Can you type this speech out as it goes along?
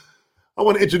I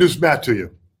want to introduce Matt to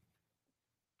you.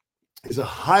 He's a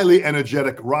highly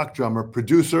energetic rock drummer,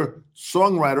 producer,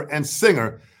 songwriter, and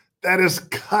singer that is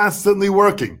constantly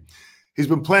working. He's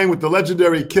been playing with the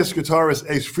legendary Kiss guitarist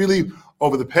Ace Frehley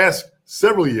over the past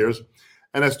several years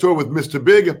and has toured with Mr.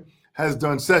 Big, has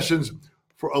done sessions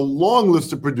for a long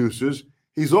list of producers.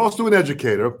 He's also an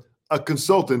educator, a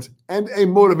consultant, and a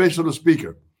motivational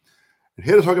speaker. And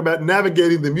here to talk about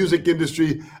navigating the music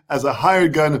industry as a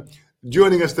hired gun,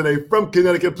 joining us today from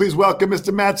Connecticut, please welcome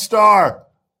Mr. Matt Starr.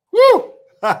 Woo!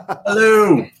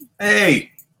 Hello.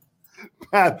 Hey.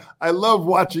 Matt, I love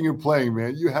watching you playing,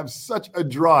 man. You have such a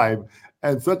drive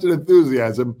and such an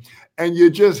enthusiasm, and you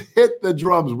just hit the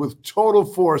drums with total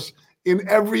force in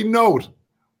every note.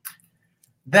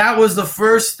 That was the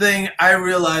first thing I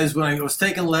realized when I was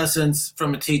taking lessons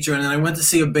from a teacher, and then I went to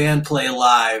see a band play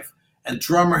live, and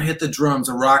drummer hit the drums,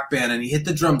 a rock band, and he hit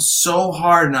the drums so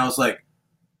hard, and I was like,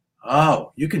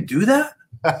 oh, you can do that?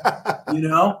 You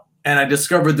know? And I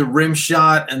discovered the rim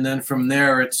shot, and then from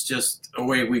there, it's just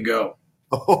away we go.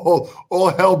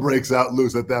 All hell breaks out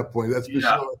loose at that point, that's for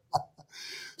sure.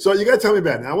 So you got to tell me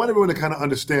about it. Now, I want everyone to kind of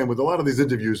understand with a lot of these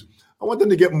interviews, I want them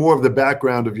to get more of the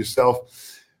background of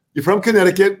yourself. You're from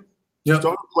Connecticut. You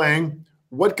started playing.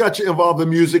 What got you involved in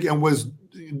music, and was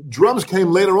drums came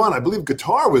later on? I believe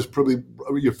guitar was probably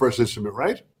your first instrument,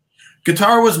 right?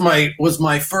 Guitar was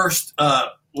my first. That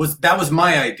was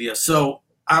my idea. So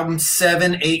I'm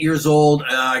 7, 8 years old.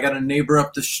 I got a neighbor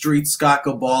up the street, Scott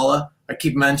Gabala. I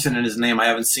keep mentioning his name. I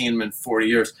haven't seen him in 40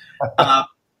 years.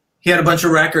 He had a bunch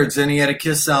of records, and he had a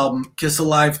Kiss album, Kiss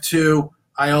Alive 2.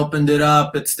 I opened it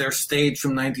up. It's their stage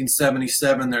from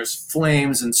 1977. There's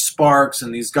flames and sparks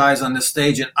and these guys on the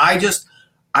stage. And I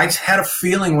had a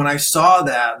feeling when I saw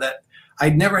that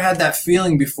I'd never had that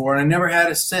feeling before, and I never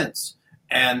had it since.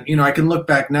 And, you know, I can look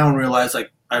back now and realize,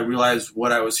 I realized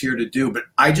what I was here to do. But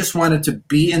I just wanted to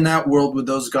be in that world with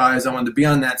those guys. I wanted to be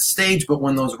on that stage. But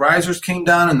when those risers came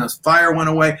down and the fire went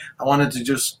away, I wanted to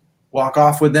just walk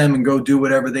off with them and go do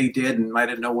whatever they did. And I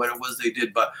didn't know what it was they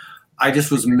did, but I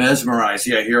just was mesmerized.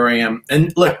 Yeah, here I am.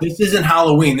 And look, this isn't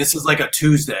Halloween. This is like a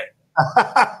Tuesday.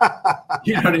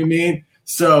 You know what I mean?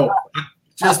 So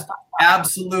just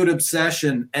absolute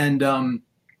obsession. And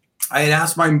I had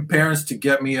asked my parents to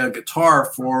get me a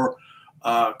guitar for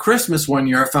Christmas one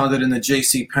year. I found it in the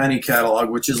J.C. Penney catalog,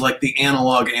 which is like the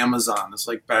analog Amazon. It's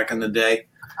like back in the day.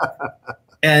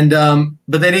 And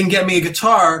but they didn't get me a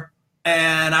guitar.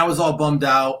 And I was all bummed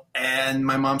out, and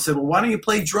my mom said, well, why don't you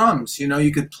play drums? You know,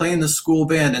 you could play in the school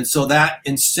band. And so that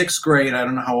in 6th grade, I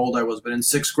don't know how old I was, but in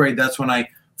 6th grade, that's when I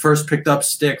first picked up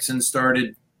sticks and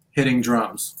started hitting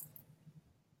drums.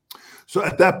 So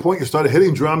at that point, you started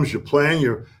hitting drums, you're playing,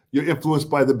 you're influenced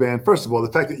by the band. First of all,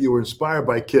 the fact that you were inspired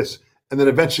by Kiss, and then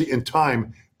eventually in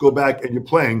time, go back and you're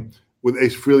playing with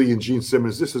Ace Frehley and Gene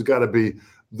Simmons. This has got to be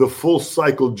the full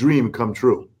cycle dream come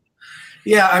true.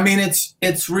 Yeah, I mean,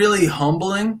 it's really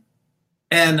humbling.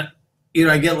 And, you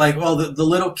know, I get like, well, the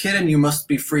little kid in you must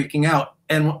be freaking out.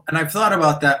 And I've thought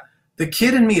about that. The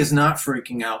kid in me is not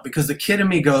freaking out, because the kid in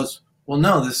me goes, well,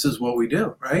 no, this is what we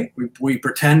do, right? We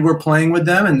pretend we're playing with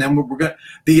them, and then we're going to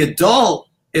 – the adult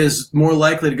is more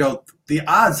likely to go, the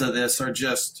odds of this are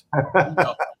just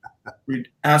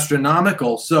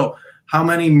astronomical. So how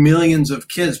many millions of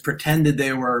kids pretended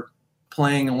they were –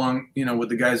 playing along, you know, with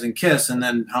the guys in Kiss, and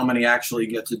then how many actually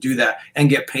get to do that and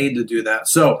get paid to do that.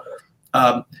 So,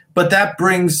 but that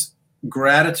brings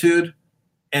gratitude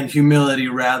and humility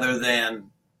rather than,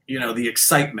 you know, the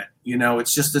excitement. You know,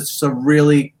 it's a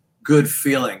really good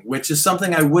feeling, which is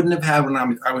something I wouldn't have had when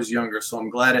I was younger. So I'm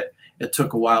glad it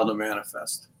took a while to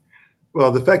manifest.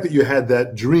 Well, the fact that you had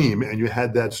that dream and you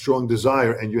had that strong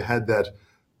desire and you had that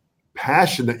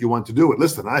passion that you want to do it.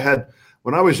 Listen,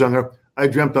 when I was younger, I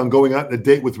dreamt on going out on a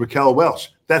date with Raquel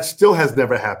Welch. That still has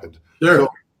never happened. Sure. So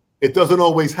it doesn't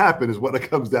always happen is what it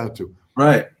comes down to.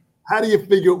 Right. Why do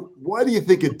you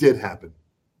think it did happen?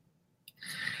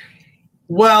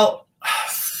 Well,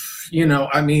 you know,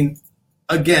 I mean,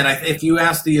 again, if you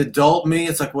ask the adult me,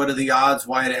 it's like, what are the odds?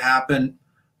 Why did it happen?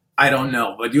 I don't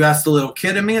know. But you ask the little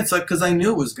kid in me, it's like, because I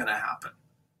knew it was going to happen,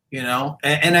 you know?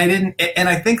 And I didn't, and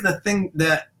I think the thing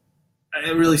that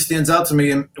it really stands out to me,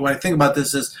 and when I think about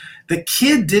this, is the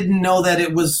kid didn't know that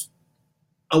it was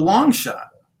a long shot.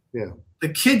 Yeah. The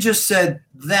kid just said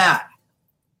that,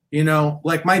 you know,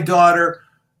 like my daughter,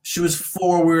 she was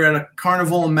 4. We were at a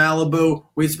carnival in Malibu.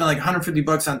 We spent like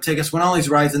 $150 on tickets, went on all these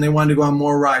rides, and they wanted to go on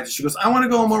more rides. She goes, I want to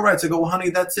go on more rides. I go, well, honey,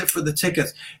 that's it for the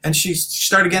tickets. And she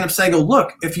started getting upset. I go,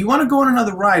 look, if you want to go on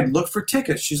another ride, look for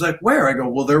tickets. She's like, where? I go,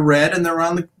 well, they're red and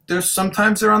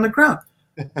sometimes they're on the ground.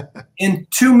 In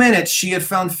 2 minutes, she had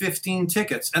found 15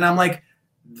 tickets. And I'm like,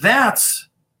 that's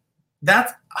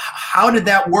how did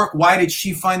that work? Why did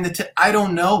she find I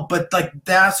don't know, but like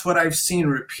that's what I've seen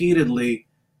repeatedly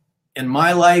in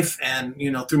my life, and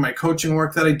through my coaching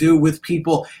work that I do with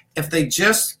people. If they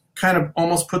just kind of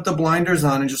almost put the blinders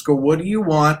on and just go, what do you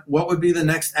want? What would be the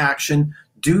next action?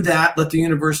 Do that. Let the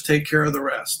universe take care of the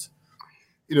rest.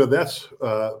 That's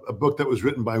a book that was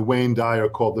written by Wayne Dyer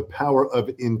called The Power of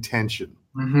Intention.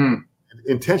 Mm-hmm.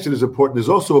 Intention is important. There's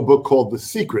also a book called The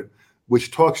Secret,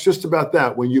 which talks just about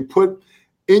that. When you put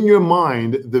in your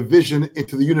mind the vision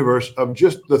into the universe of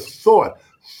just the thought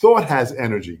has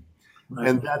energy. Right.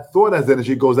 And that thought has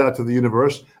energy, goes out to the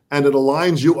universe, and it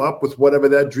aligns you up with whatever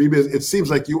that dream is. It seems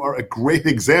like you are a great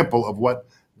example of what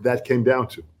that came down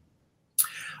to.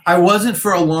 I wasn't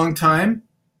for a long time.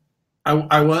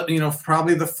 I was,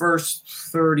 probably the first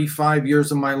 35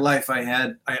 years of my life, I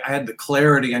had the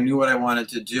clarity. I knew what I wanted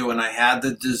to do, and I had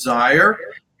the desire,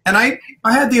 and I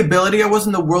had the ability. I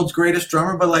wasn't the world's greatest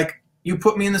drummer, but like, you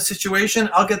put me in the situation,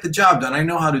 I'll get the job done. I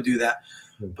know how to do that.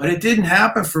 But it didn't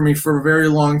happen for me for a very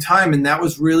long time, and that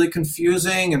was really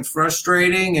confusing and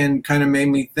frustrating, and kind of made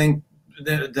me think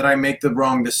that I make the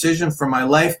wrong decision for my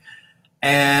life.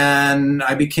 And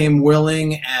I became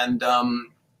willing, and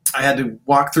I had to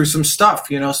walk through some stuff,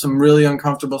 some really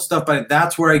uncomfortable stuff. But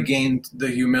that's where I gained the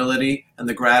humility and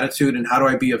the gratitude, and how do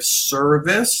I be of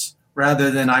service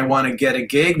rather than I want to get a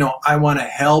gig. No, I want to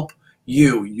help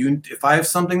you. If I have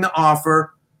something to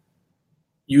offer,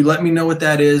 you let me know what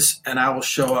that is, and I will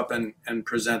show up and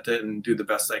present it and do the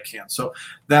best I can. So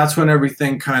that's when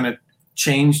everything kind of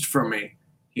changed for me,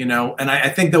 And I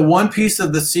think the one piece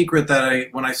of The Secret that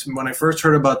when I first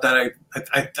heard about that,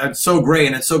 I'm so great,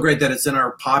 and it's so great that it's in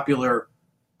our popular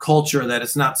culture, that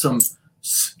it's not some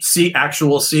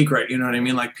actual secret. You know what I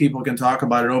mean? Like, people can talk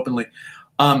about it openly.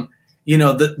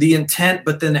 The intent,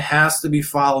 but then it has to be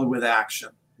followed with action.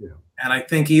 And I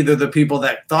think either the people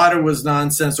that thought it was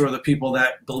nonsense, or the people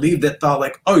that believed it thought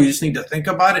like, oh, you just need to think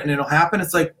about it and it'll happen.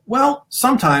 It's like, well,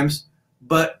 sometimes,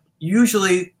 but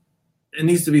usually it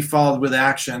needs to be followed with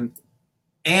action,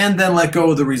 and then let go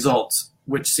of the results,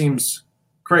 which seems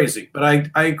crazy.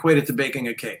 But I equate it to baking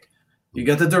a cake. You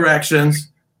get the directions,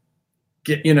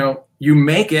 you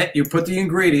make it, you put the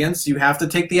ingredients, you have to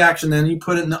take the action, then you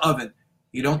put it in the oven.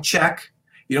 You don't check.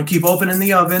 You don't keep opening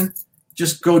the oven.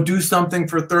 Just go do something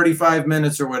for 35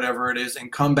 minutes or whatever it is,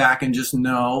 and come back and just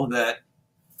know that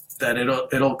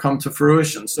it'll come to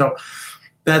fruition. So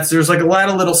there's like a lot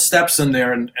of little steps in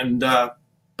there,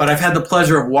 but I've had the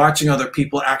pleasure of watching other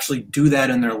people actually do that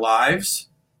in their lives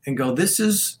and go, this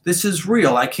is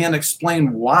real. I can't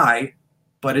explain why,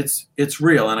 but it's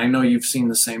real. And I know you've seen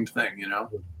the same thing,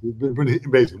 It's been pretty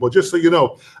amazing. Well, just so you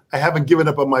know, I haven't given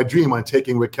up on my dream on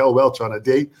taking Raquel Welch on a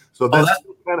date. So that's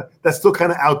still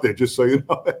kind of out there, just so you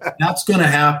know. That's going to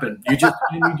happen. You just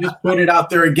put it out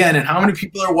there again. And how many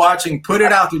people are watching? Put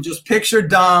it out there. Just picture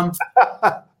Dom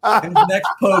in the next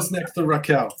post next to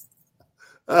Raquel.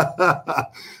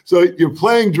 So you're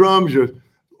playing drums.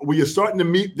 Were you starting to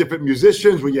meet different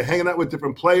musicians? Were you hanging out with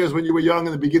different players when you were young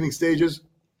in the beginning stages?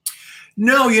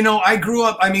 No, I grew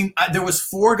up. There was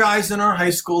 4 guys in our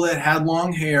high school that had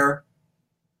long hair,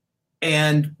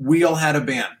 and we all had a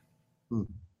band.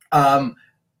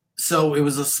 So it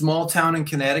was a small town in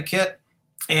Connecticut,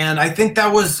 and I think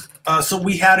that was so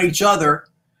we had each other,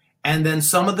 and then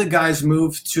some of the guys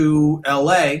moved to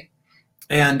LA,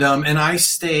 and I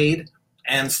stayed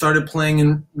and started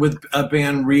playing with a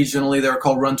band regionally. They were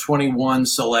called Run 21.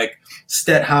 So like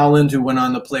Stet Howland, who went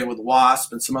on to play with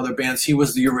Wasp and some other bands, he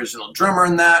was the original drummer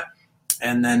in that.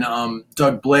 And then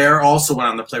Doug Blair also went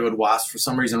on to play with Wasp. For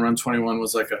some reason, Run 21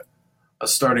 was like a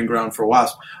starting ground for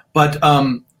Wasp. But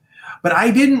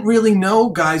I didn't really know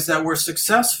guys that were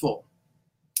successful,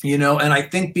 and I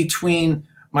think between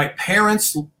my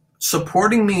parents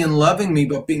supporting me and loving me,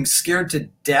 but being scared to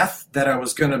death that I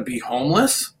was going to be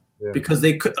homeless, because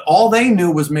all they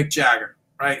knew was Mick Jagger,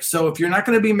 right? So if you're not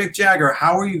going to be Mick Jagger,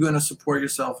 how are you going to support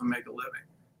yourself and make a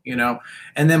living,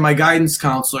 And then my guidance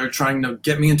counselor trying to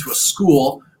get me into a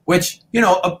school, which,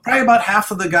 probably about half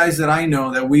of the guys that I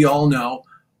know, that we all know,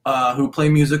 who play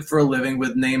music for a living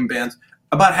with name bands,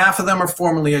 about half of them are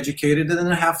formally educated, and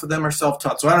then half of them are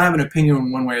self-taught. So I don't have an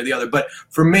opinion one way or the other. But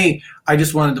for me, I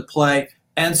just wanted to play.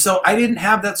 And so I didn't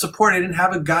have that support. I didn't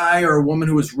have a guy or a woman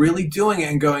who was really doing it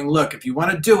and going, look, if you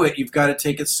want to do it, you've got to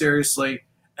take it seriously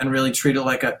and really treat it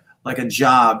like a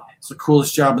job. It's the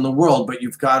coolest job in the world, but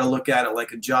you've got to look at it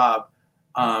like a job.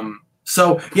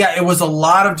 So yeah, it was a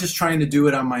lot of just trying to do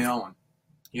it on my own,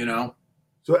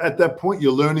 So at that point,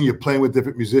 you're learning, you're playing with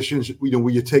different musicians. Were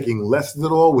you taking lessons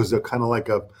at all? Was there kind of like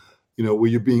were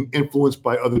you being influenced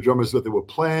by other drummers that they were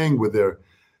playing? Were there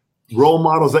role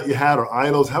models that you had or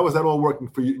idols? How was that all working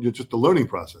for you? Just the learning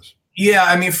process. Yeah,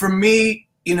 I mean, for me,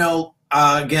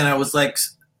 again, I was like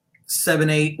 7,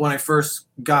 8 when I first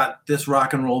got this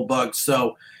rock and roll bug.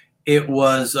 So it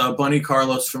was Bunny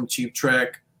Carlos from Cheap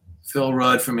Trick, Phil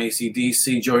Rudd from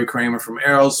AC/DC, Joey Kramer from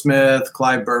Aerosmith,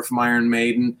 Clive Burr from Iron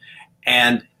Maiden.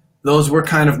 And those were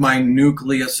kind of my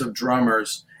nucleus of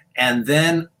drummers. And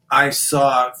then I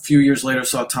a few years later,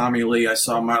 saw Tommy Lee. I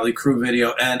saw Motley Crue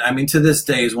video. And I mean, to this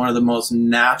day, he's one of the most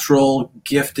natural,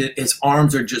 gifted. His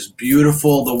arms are just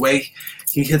beautiful. The way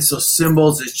he hits those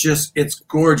cymbals, it's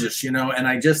gorgeous, And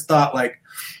I just thought, like,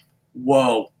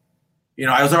 whoa.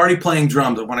 I was already playing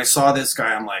drums, but when I saw this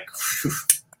guy, I'm like, phew,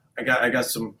 I got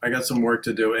some work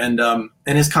to do. And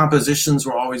his compositions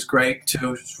were always great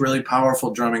too. It's really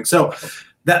powerful drumming. So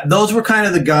those were kind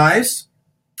of the guys.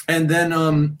 And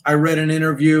then I read an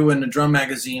interview in a drum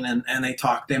magazine, and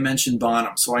they mentioned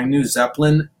Bonham. So I knew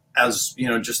Zeppelin as,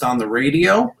 just on the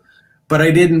radio, but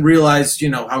I didn't realize,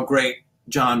 how great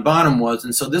John Bonham was.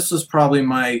 And so this was probably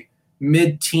my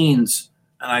mid-teens,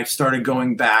 and I started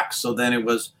going back. So then it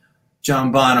was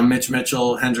John Bonham, Mitch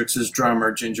Mitchell, Hendrix's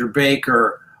drummer, Ginger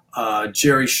Baker,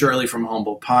 Jerry Shirley from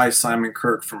Humble Pie, Simon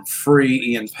Kirke from Free,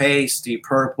 Ian Pace, Deep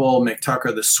Purple, Mick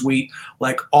Tucker, The Sweet,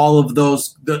 like all of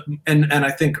those, and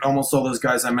I think almost all those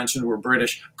guys I mentioned were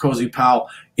British. Cozy Powell,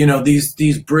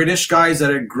 these British guys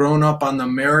that had grown up on the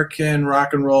American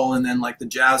rock and roll and then like the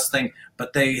jazz thing,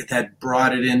 but they had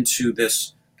brought it into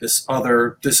this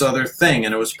other thing,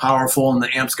 and it was powerful, and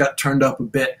the amps got turned up a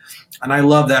bit, and I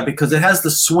love that because it has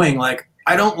the swing. Like,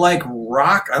 I don't like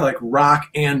rock. I like rock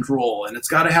and roll, and it's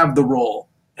got to have the roll.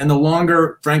 And the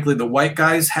longer, frankly, the white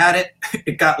guys had it,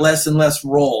 it got less and less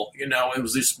roll. It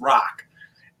was just rock.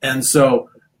 And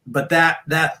so, but that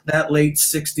late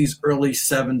 60s, early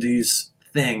 70s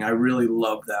thing, I really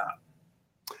love that.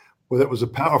 Well, that was a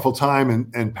powerful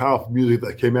time and powerful music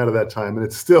that came out of that time. And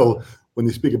it's still, when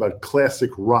you speak about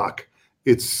classic rock,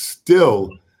 it's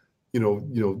still,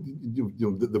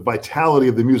 the vitality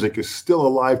of the music is still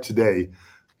alive today,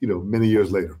 many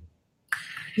years later.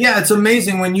 Yeah, it's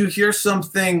amazing when you hear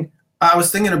something. I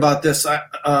was thinking about this. I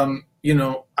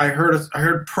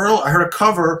heard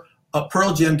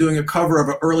Pearl Jam doing a cover of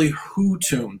an early Who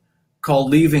tune called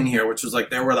 "Leaving Here," which was like,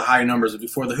 there were the high numbers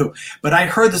before the Who. But I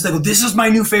heard this. They go, "This is my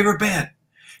new favorite band,"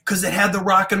 because it had the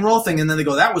rock and roll thing. And then they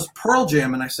go, "That was Pearl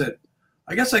Jam," and I said,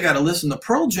 I guess I got to listen to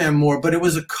Pearl Jam more, but it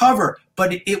was a cover.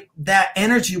 But that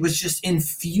energy was just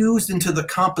infused into the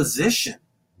composition.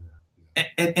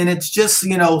 And it's just,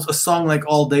 a song like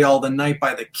 "All Day, All the Night"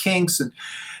 by the Kinks. And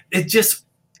it's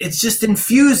just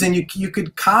infused, and you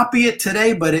could copy it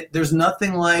today, but there's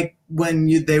nothing like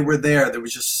when they were there. There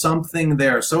was just something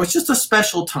there. So it's just a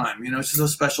special time, it's just a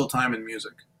special time in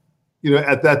music.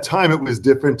 At that time it was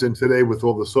different. And today, with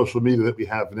all the social media that we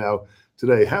have now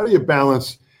today, how do you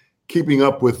balance keeping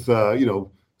up with,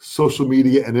 social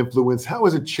media and influence? How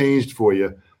has it changed for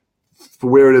you, for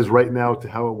where it is right now to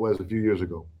how it was a few years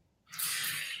ago?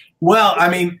 Well, I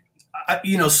mean,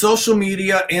 social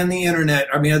media and the internet,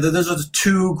 I mean, those are the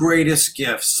two greatest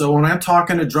gifts. So when I'm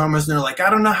talking to drummers and they're like,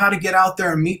 I don't know how to get out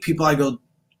there and meet people, I go,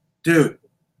 dude,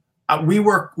 we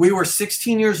were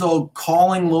 16 years old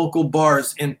calling local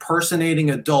bars,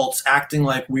 impersonating adults, acting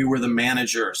like we were the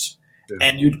managers. Yeah.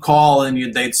 And you'd call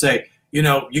and they'd say, you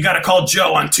got to call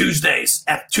Joe on Tuesdays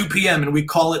at 2 p.m. And we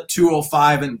call it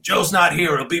 2:05 and Joe's not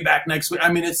here. He'll be back next week. I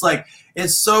mean, it's like,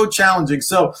 it's so challenging.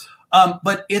 So,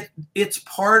 but it's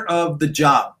part of the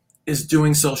job is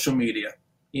doing social media,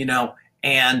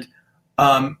 and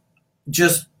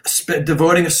just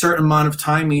devoting a certain amount of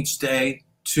time each day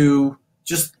to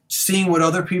just seeing what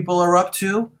other people are up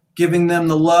to, giving them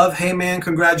the love. Hey, man,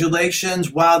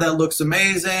 congratulations. Wow, that looks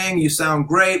amazing. You sound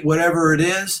great, whatever it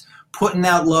is. Putting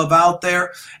that love out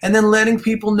there, and then letting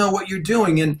people know what you're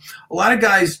doing. And a lot of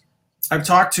guys I've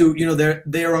talked to,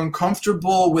 they're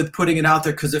uncomfortable with putting it out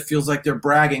there because it feels like they're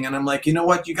bragging. And I'm like, you know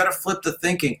what? You got to flip the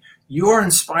thinking. You're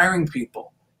inspiring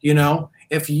people.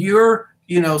 If you're,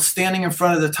 standing in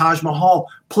front of the Taj Mahal,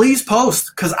 please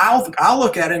post, because I'll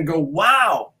look at it and go,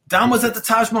 wow, Dom was at the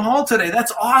Taj Mahal today.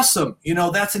 That's awesome.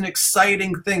 That's an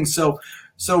exciting thing. So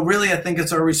really, I think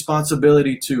it's our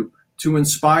responsibility to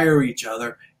inspire each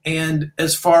other. And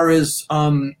as far as,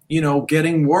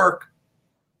 getting work,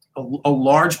 a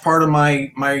large part of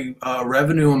my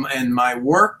revenue and my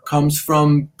work comes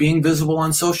from being visible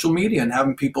on social media and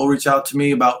having people reach out to me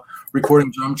about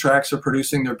recording drum tracks or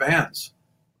producing their bands.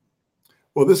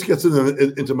 Well, this gets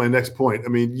into my next point. I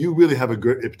mean, you really have a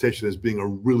good reputation as being a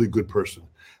really good person.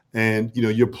 And,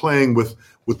 you're playing with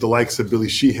the likes of Billy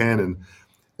Sheehan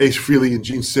Ace Frehley and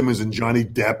Gene Simmons and Johnny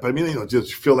Depp. I mean,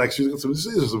 just Phil X. These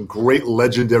are some great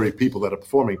legendary people that are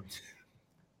performing.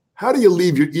 How do you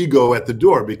leave your ego at the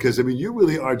door? Because, I mean, you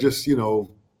really are just,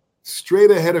 straight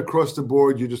ahead across the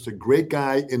board. You're just a great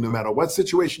guy, and no matter what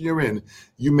situation you're in,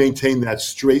 you maintain that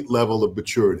straight level of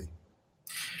maturity.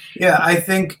 Yeah, I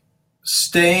think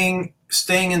staying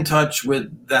in touch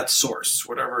with that source,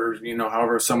 whatever,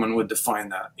 however someone would define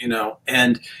that,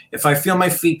 and if I feel my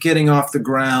feet getting off the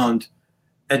ground,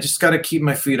 I just got to keep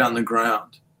my feet on the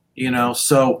ground,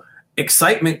 so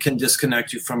excitement can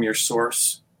disconnect you from your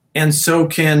source, and so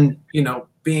can,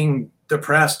 being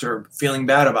depressed or feeling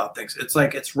bad about things. It's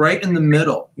like, it's right in the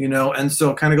middle, and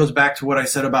so it kind of goes back to what I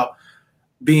said about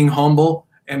being humble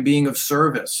and being of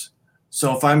service.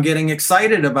 So if I'm getting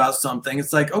excited about something,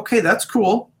 it's like, okay, that's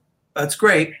cool. That's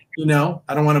great. I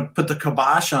don't want to put the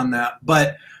kibosh on that,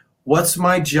 but what's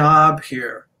my job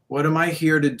here? What am I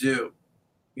here to do?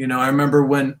 I remember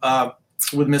when,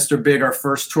 with Mr. Big, our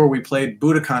first tour, we played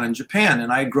Budokan in Japan,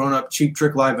 and I had grown up Cheap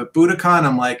Trick live at Budokan.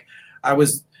 I'm like, I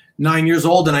was 9 years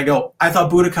old, and I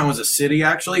thought Budokan was a city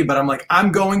actually, but I'm like,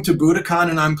 I'm going to Budokan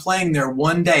and I'm playing there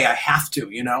one day. I have to,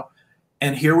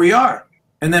 and here we are.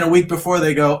 And then a week before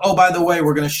they go, oh, by the way,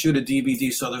 we're going to shoot a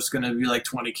DVD. So there's going to be like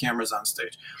 20 cameras on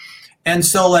stage. And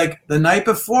so like the night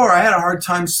before, I had a hard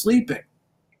time sleeping.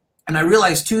 And I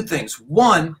realized two things.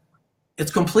 One,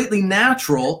 it's completely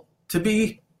natural to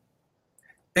be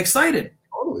excited.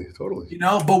 Totally.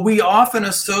 But we often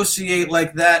associate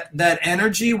like that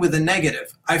energy with a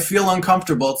negative. I feel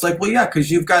uncomfortable. It's like, well, yeah, because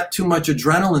you've got too much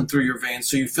adrenaline through your veins,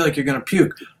 so you feel like you're going to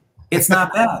puke. It's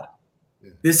not bad.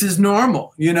 This is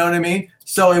normal. You know what I mean?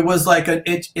 So it was like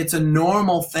it's a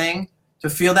normal thing to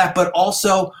feel that, but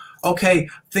also, okay,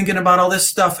 thinking about all this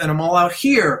stuff, and I'm all out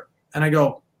here, and I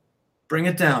go, bring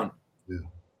it down. Yeah.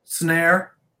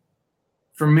 Snare,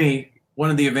 for me, one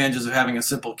of the advantages of having a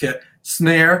simple kit,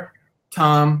 snare,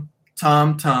 tom,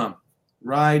 tom, tom,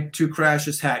 ride, two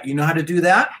crashes, hat. You know how to do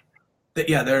that?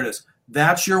 Yeah, there it is.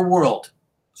 That's your world.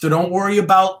 So don't worry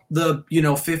about the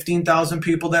 15,000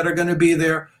 people that are going to be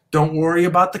there. Don't worry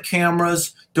about the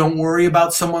cameras. Don't worry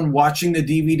about someone watching the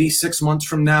DVD 6 months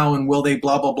from now and will they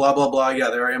blah, blah, blah, blah, blah. Yeah,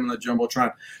 there I am in the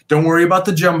Jumbotron. Don't worry about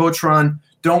the Jumbotron.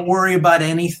 Don't worry about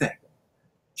anything.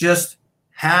 Just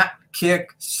hat,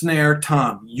 kick, snare,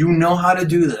 tom. You know how to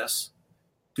do this.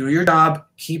 Do your job.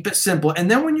 Keep it simple. And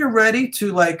then when you're ready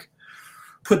to like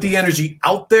put the energy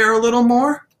out there a little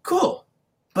more, cool.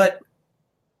 But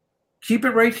keep it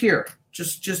right here.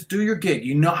 Just do your gig.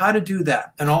 You know how to do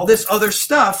that. And all this other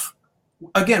stuff,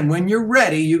 again, when you're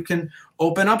ready, you can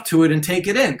open up to it and take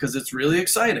it in because it's really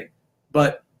exciting.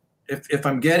 But if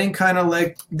I'm getting kind of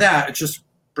like that, just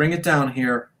bring it down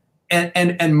here.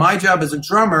 And my job as a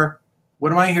drummer,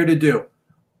 what am I here to do?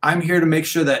 I'm here to make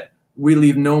sure that we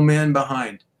leave no man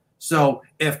behind. So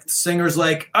if the singer's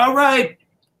like, all right,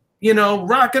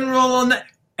 rock and roll on that,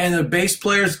 and the bass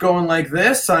player's going like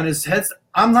this on his head,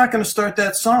 I'm not going to start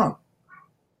that song.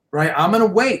 Right? I'm going to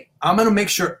wait. I'm going to make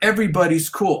sure everybody's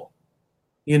cool,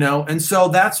 and so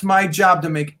that's my job, to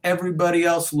make everybody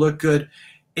else look good.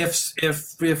 If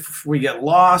we get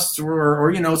lost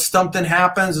or something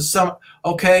happens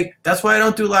okay, that's why I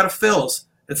don't do a lot of fills.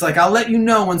 It's like, I'll let you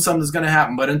know when something's going to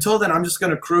happen, but until then, I'm just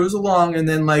going to cruise along and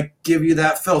then like give you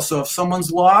that fill. So if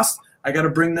someone's lost, I got to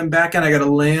bring them back in. I got to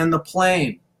land the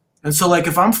plane. And so like,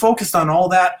 if I'm focused on all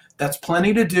that, that's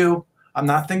plenty to do. I'm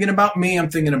not thinking about me. I'm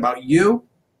thinking about you.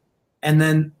 And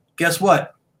then guess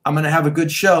what? I'm going to have a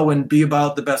good show and be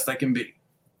about the best I can be.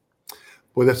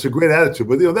 Well, that's a great attitude.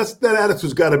 But that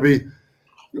attitude's got to be.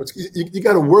 You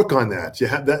got to work on that. You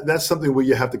have that's something where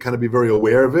you have to kind of be very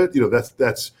aware of it.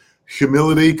 That's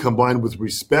humility combined with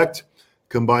respect,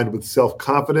 combined with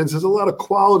self-confidence. There's a lot of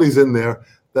qualities in there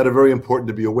that are very important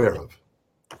to be aware of.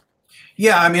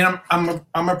 Yeah, I mean,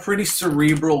 I'm a pretty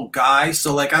cerebral guy,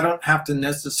 so like I don't have to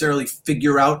necessarily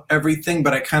figure out everything,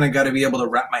 but I kind of got to be able to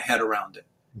wrap my head around it,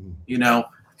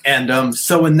 And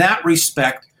so in that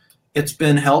respect, it's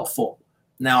been helpful.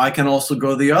 Now I can also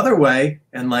go the other way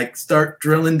and like start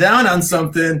drilling down on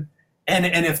something,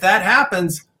 and if that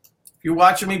happens, if you're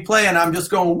watching me play and I'm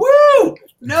just going, woo,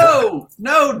 no,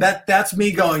 that's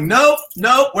me going, nope,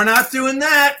 we're not doing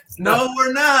that. No,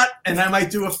 we're not. And I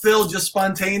might do a fill just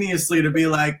spontaneously to be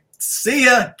like, see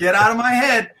ya, get out of my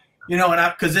head,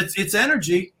 and because it's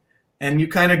energy, and you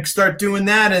kind of start doing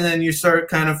that, and then you start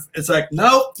kind of, it's like,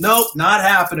 nope, not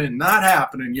happening.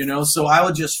 So I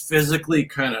would just physically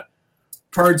kind of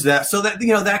purge that, so that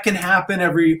that can happen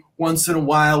every once in a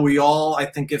while. We all, I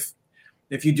think,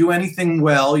 if you do anything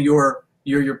well, you're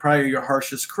probably your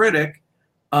harshest critic.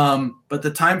 But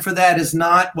the time for that is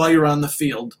not while you're on the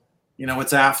field.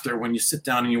 it's after when you sit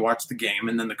down and you watch the game,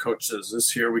 and then the coach says,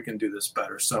 "This here, we can do this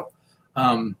better." So,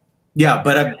 yeah,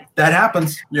 but that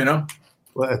happens.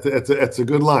 Well, that's a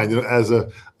good line. As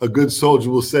a good soldier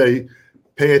will say,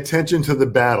 pay attention to the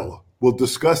battle. We'll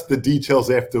discuss the details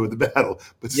after the battle,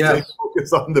 but stay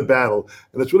focused on the battle.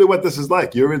 And that's really what this is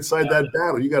like. You're inside that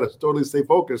battle. You got to totally stay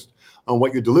focused on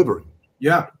what you're delivering.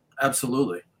 Yeah,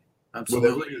 absolutely.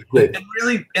 Absolutely. Well,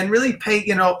 and really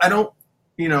pay, I don't,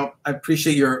 I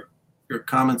appreciate your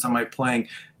comments on my playing.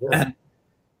 Yeah. And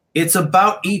it's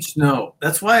about each note.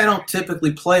 That's why I don't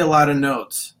typically play a lot of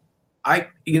notes.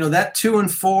 That 2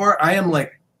 and 4, I am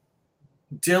like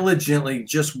diligently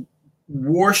just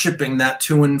worshiping that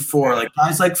 2 and 4, like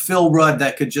guys like Phil Rudd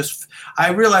that could just.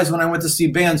 I realized when I went to see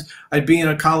bands, I'd be in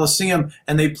a Coliseum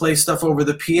and they'd play stuff over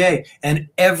the PA, and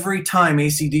every time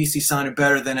AC/DC sounded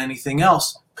better than anything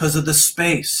else because of the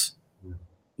space, and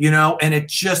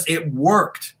it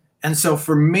worked. And so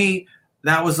for me,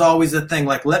 that was always the thing.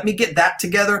 Like, let me get that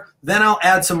together, then I'll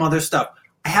add some other stuff.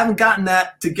 I haven't gotten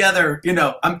that together,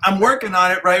 I'm working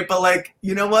on it, right? But like,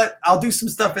 you know what? I'll do some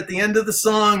stuff at the end of the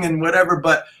song and whatever,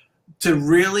 but to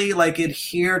really like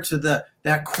adhere to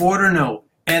that quarter note.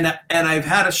 And I've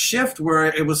had a shift where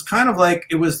it was kind of like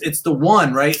it's the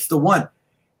 1, right? It's the 1.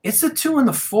 It's the 2 and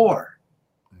the 4.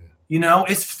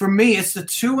 It's for me, it's the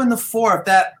 2 and the 4. If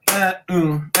that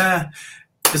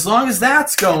as long as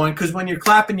that's going, because when you're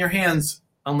clapping your hands,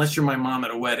 unless you're my mom at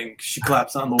a wedding, she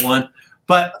claps on the 1.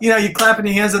 But you're clapping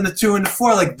your hands on the 2 and the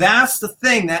 4, like that's the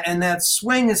thing, that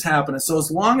swing is happening. So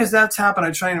as long as that's happening,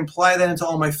 I try and apply that into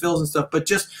all my fills and stuff. But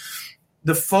just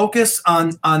the focus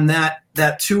on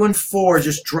that 2 and 4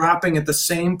 just dropping at the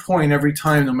same point every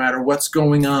time, no matter what's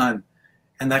going on,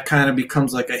 and that kind of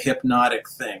becomes like a hypnotic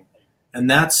thing. And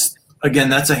that's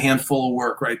a handful of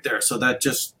work right there. So that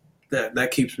just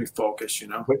that keeps me focused,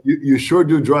 But you sure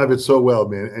do drive it so well,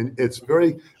 man.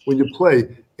 And when you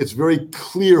play, it's very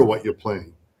clear what you're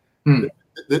playing.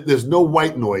 There's no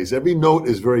white noise. Every note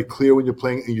is very clear when you're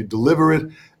playing, and you deliver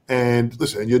it. And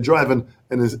listen, you're driving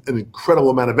an incredible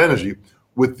amount of energy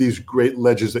with these great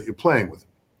ledges that you're playing with.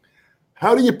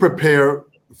 How do you prepare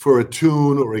for a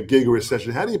tune or a gig or a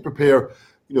session? How do you prepare,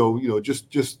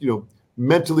 just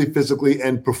mentally, physically,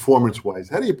 and performance-wise?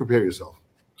 How do you prepare yourself?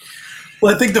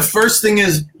 Well, I think the first thing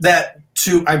is that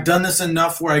I've done this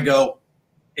enough where I go,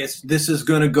 this is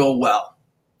going to go well.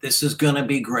 This is going to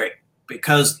be great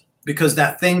because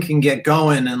that thing can get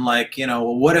going and like,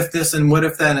 well, what if this and what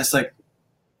if that? And it's like,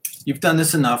 you've done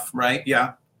this enough, right?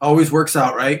 Yeah. Always works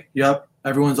out, right? Yep.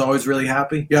 Everyone's always really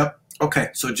happy. Yep. Okay.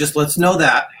 So just let's know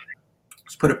that.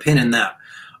 Let's put a pin in that.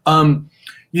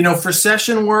 For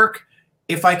session work,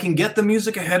 if I can get the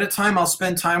music ahead of time, I'll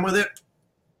spend time with it.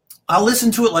 I'll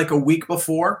listen to it like a week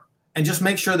before and just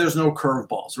make sure there's no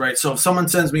curveballs, right? So if someone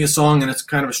sends me a song and it's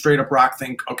kind of a straight up rock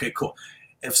thing, okay, cool.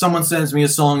 If someone sends me a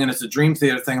song and it's a Dream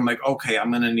Theater thing, I'm like, okay,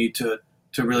 I'm going to need to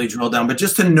really drill down, but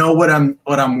just to know what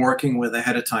I'm working with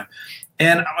ahead of time.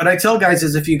 And what I tell guys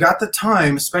is if you got the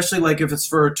time, especially like if it's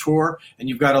for a tour and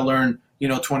you've got to learn,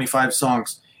 25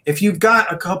 songs, if you've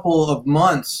got a couple of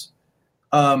months,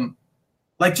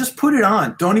 like just put it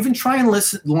on. Don't even try and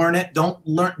learn it. Don't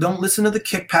listen to the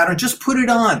kick pattern. Just put it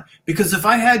on. Because if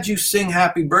I had you sing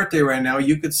Happy Birthday right now,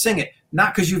 you could sing it.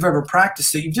 Not because you've ever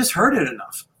practiced it. You've just heard it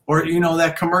enough. Or,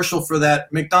 that commercial for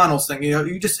that McDonald's thing,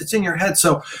 it's in your head.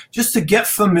 So just to get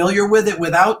familiar with it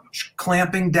without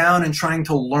clamping down and trying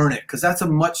to learn it, because that's a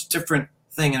much different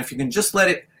thing. And if you can just let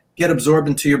it get absorbed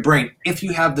into your brain, if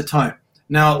you have the time.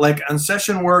 Now, like on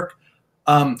session work,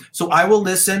 so I will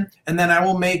listen and then I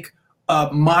will make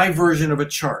my version of a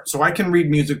chart. So I can read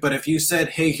music, but if you said,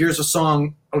 hey, here's a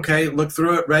song, okay, look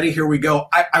through it, ready, here we go,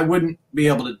 I wouldn't be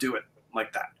able to do it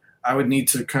like that. I would need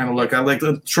to kind of look. I like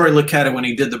Troy Luccketta when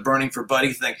he did the Burning for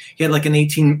Buddy thing. He had like an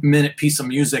 18-minute piece of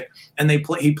music, and he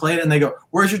played it, and they go,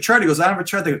 "Where's your chart?" He goes, "I don't have a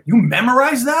chart." They go, "You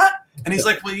memorize that?" And he's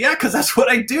like, "Well, yeah, because that's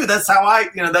what I do. That's how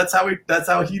that's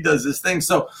how he does this thing."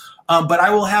 So, but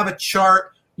I will have a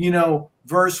chart,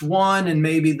 verse 1 and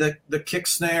maybe the kick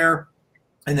snare,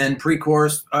 and then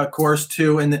pre-chorus, chorus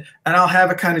 2, and I'll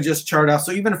have it kind of just chart out.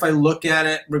 So even if I look at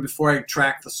it before I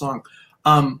track the song.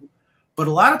 But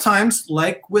a lot of times,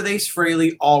 like with Ace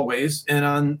Frehley, always, and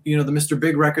on the Mr.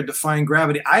 Big record, Defying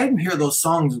Gravity, I didn't hear those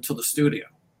songs until the studio.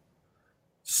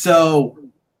 So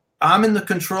I'm in the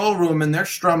control room and they're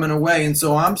strumming away, and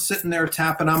so I'm sitting there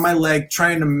tapping on my leg,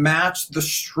 trying to match the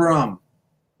strum,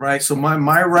 right? So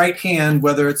my right hand,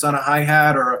 whether it's on a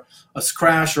hi-hat or a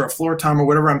crash or a floor tom or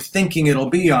whatever I'm thinking it'll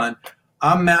be on,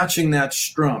 I'm matching that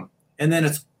strum, and then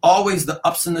it's always the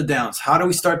ups and the downs. How do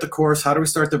we start the chorus? How do we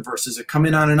start the verse? Is it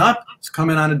coming on and up? Is it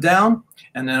coming on and down?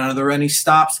 And then are there any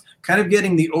stops? Kind of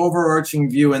getting the overarching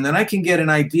view. And then I can get an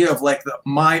idea of like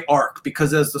my arc,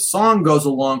 because as the song goes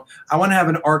along, I want to have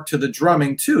an arc to the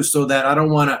drumming too, so that I don't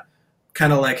want to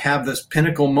kind of like have this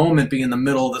pinnacle moment be in the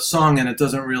middle of the song and it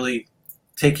doesn't really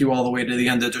take you all the way to the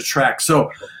end of the track.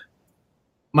 So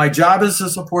my job is to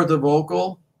support the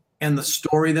vocal and the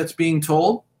story that's being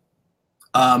told.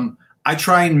 I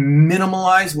try and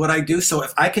minimalize what I do. So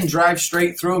if I can drive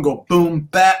straight through and go boom,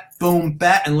 bat,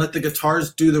 and let the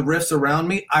guitars do the riffs around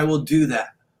me, I will do that,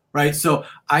 right? So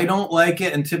I don't like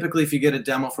it. And typically if you get a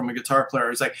demo from a guitar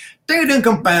player, it's like,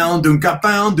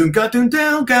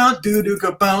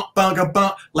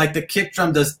 like the kick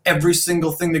drum does every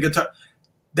single thing the guitar.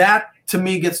 That to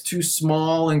me gets too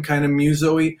small and kind of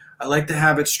muso-y. I like to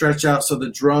have it stretch out so the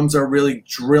drums are really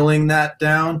drilling that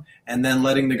down and then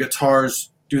letting the guitars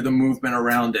do the movement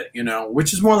around it, you know,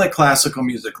 which is more like classical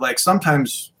music. Like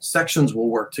sometimes sections will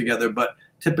work together, but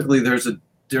typically there's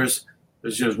just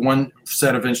one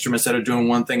set of instruments that are doing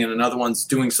one thing and another one's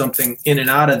doing something in and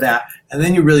out of that, and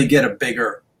then you really get a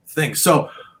bigger thing. So,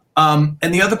 and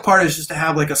the other part is just to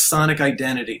have like a sonic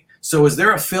identity. So is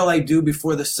there a fill I do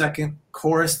before the second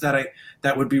chorus that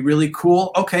would be really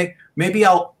cool? Okay, maybe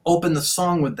I'll open the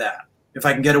song with that, if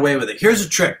I can get away with it. Here's a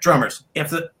trick, drummers.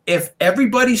 If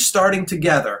everybody's starting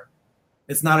together,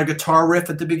 it's not a guitar riff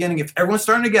at the beginning. If everyone's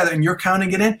starting together and you're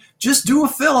counting it in, just do a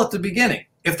fill at the beginning.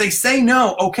 If they say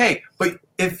no, okay. But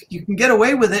if you can get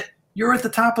away with it, you're at the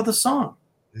top of the song,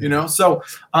 you know? So,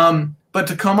 but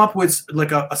to come up with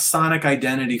like a sonic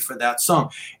identity for that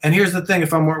song. And here's the thing,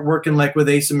 if I'm working like with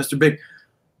Ace and Mr. Big,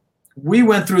 we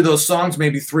went through those songs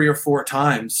maybe 3 or 4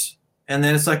 times. And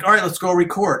then it's like, all right, let's go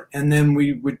record. And then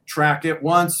we would track it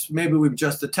once. Maybe we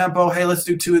adjust the tempo. Hey, let's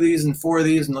do 2 of these and 4 of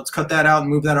these, and let's cut that out and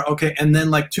move that out. Okay, and then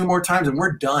like 2 more times, and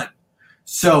we're done.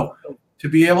 So to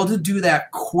be able to do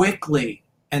that quickly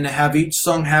and to have each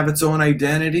song have its own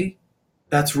identity,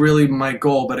 that's really my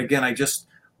goal. But again,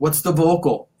 what's the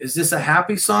vocal? Is this a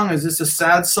happy song? Is this a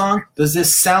sad song? Does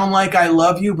this sound like I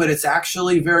love you, but it's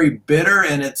actually very bitter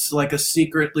and it's like a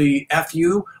secretly F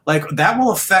you? Like that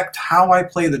will affect how I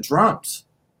play the drums.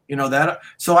 You know that.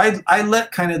 So I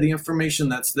let kind of the information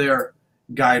that's there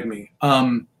guide me.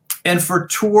 And for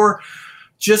tour,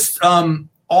 just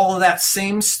all of that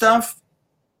same stuff,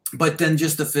 but then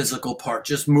just the physical part,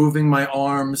 just moving my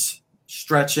arms,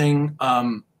 stretching.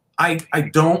 I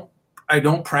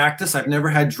don't practice. I've never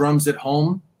had drums at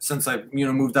home since I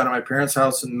moved out of my parents'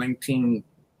 house in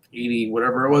 1980,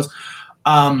 whatever it was.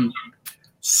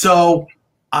 So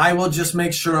I will just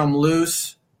make sure I'm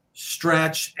loose,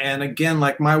 stretch, and again,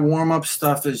 like my warm-up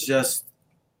stuff is just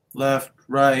left,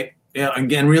 right. Yeah,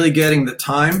 again, really getting the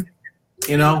time.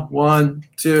 1,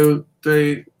 2,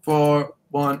 3, 4.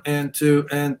 1 and 2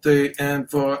 and 3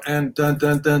 and 4 and dun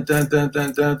dun dun dun dun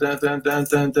dun dun dun dun dun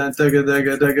dun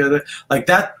dun. Like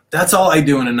that. That's all I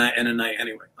do in a night anyway.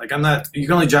 Like you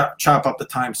can only chop up the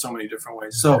time so many different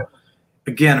ways. So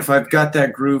again, if I've got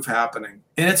that groove happening,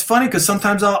 and it's funny because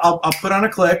sometimes I'll put on a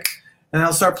click and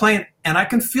I'll start playing and I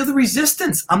can feel the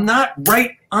resistance. I'm not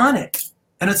right on it,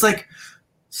 and it's like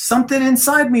something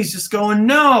inside me is just going,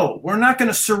 no, we're not going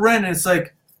to surrender. And it's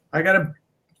like I gotta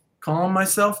calm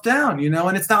myself down,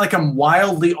 and it's not like I'm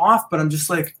wildly off, but I'm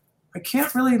just like, I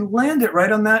can't really land it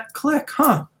right on that click,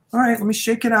 huh? All right, let me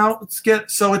shake it out.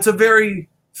 So it's a very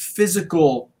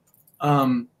physical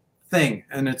thing,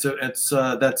 and that's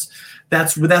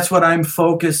what I'm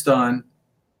focused on,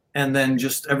 and then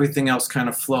just everything else kind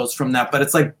of flows from that. But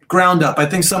it's like ground up. I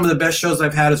think some of the best shows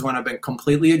I've had is when I've been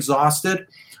completely exhausted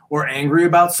or angry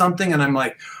about something, and I'm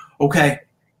like, okay,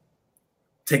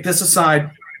 take this aside.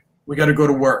 We got to go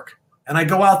to work. And I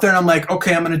go out there and I'm like,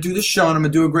 okay, I'm going to do this show and I'm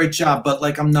going to do a great job, but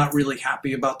like I'm not really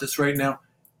happy about this right now.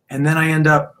 And then I end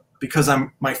up, because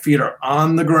my feet are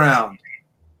on the ground,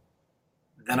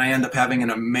 then I end up having an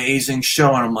amazing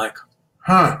show and I'm like,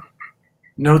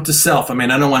 note to self. I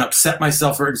mean, I don't want to upset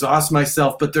myself or exhaust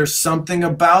myself, but there's something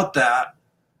about that,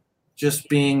 just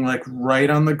being like right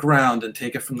on the ground and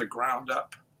take it from the ground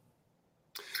up.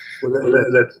 Well,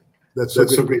 that's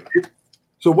so great.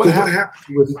 So what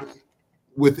happens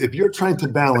with if you're trying to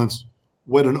balance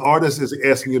what an artist is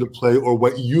asking you to play or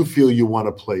what you feel you want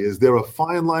to play? Is there a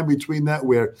fine line between that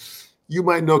where you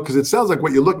might know, because it sounds like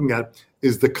what you're looking at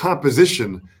is the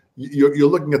composition. You're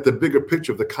looking at the bigger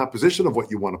picture of the composition of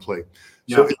what you want to play.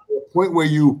 So it's a point where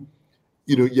you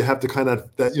have to kind of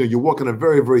you walk on a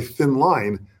very, very thin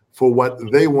line for what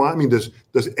they want. I mean, does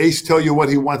Ace tell you what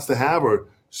he wants to have or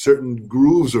certain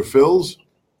grooves or fills?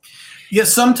 Yeah,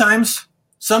 sometimes.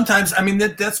 Sometimes, I mean,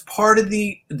 that's part of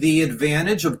the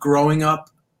advantage of growing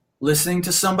up listening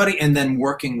to somebody and then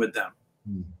working with them.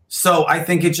 So I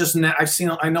think it just,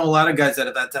 I know a lot of guys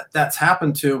that's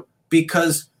happened to,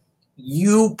 because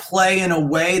you play in a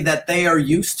way that they are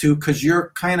used to, because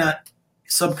you're kind of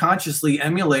subconsciously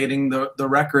emulating the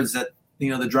records that,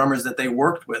 the drummers that they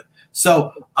worked with.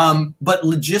 So, but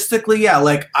logistically, yeah,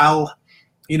 like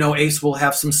Ace will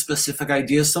have some specific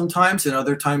ideas sometimes, and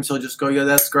other times he'll just go, yeah,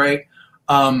 that's great.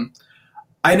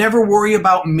 I never worry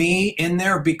about me in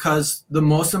there, because the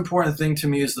most important thing to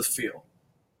me is the feel.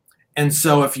 And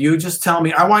so if you just tell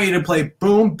me, I want you to play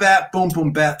boom, bat, boom,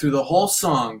 boom, bat through the whole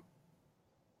song,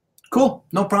 cool,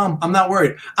 no problem. I'm not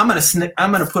worried. I'm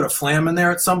gonna put a flam in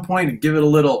there at some point and give it a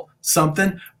little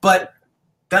something, but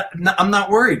I'm not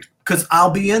worried, because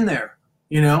I'll be in there,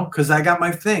 because I got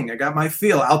my thing, I got my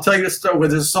feel. I'll tell you the story.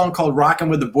 There's a song called "Rockin'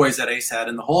 with the Boys" that Ace had,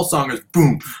 and the whole song is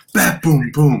boom, bat,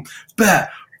 boom, boom, bat,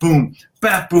 boom,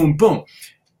 bat, boom, boom,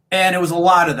 and it was a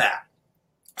lot of that.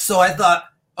 So I thought,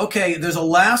 okay, there's a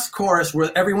last chorus where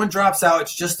everyone drops out.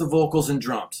 It's just the vocals and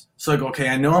drums. So I go, okay,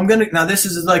 I know I'm going to, now this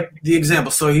is like the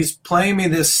example. So he's playing me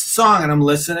this song and I'm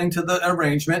listening to the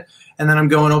arrangement, and then I'm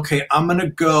going, okay, I'm going to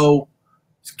go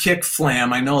kick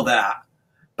flam. I know that.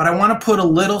 But I want to put a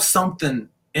little something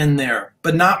in there,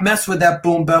 but not mess with that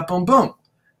boom, bap, boom, boom.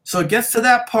 So it gets to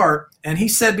that part, and he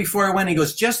said before I went, he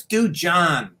goes, just do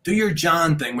John. Do your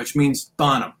John thing, which means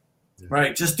Bonham,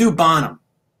 right? Just do Bonham.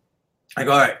 I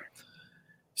go, all right.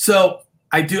 So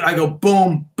I go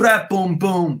boom, brat, boom,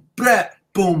 boom, brat,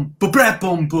 boom, brat,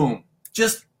 boom, boom.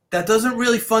 Just, that doesn't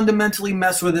really fundamentally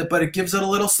mess with it, but it gives it a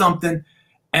little something.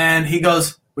 And he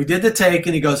goes, we did the take,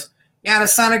 and he goes, yeah, that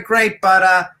sounded great,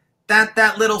 but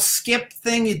that little skip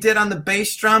thing you did on the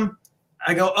bass drum.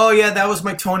 I go, oh yeah, that was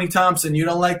my Tony Thompson. You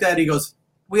don't like that? He goes,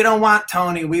 we don't want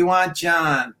Tony, we want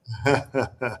John.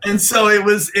 And so it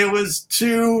was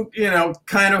too,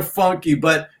 kind of funky,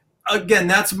 but again,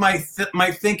 that's my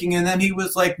thinking. And then he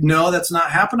was like, no, that's not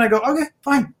happening. I go, okay,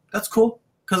 fine, that's cool,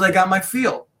 because I got my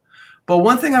feel. But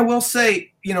one thing I will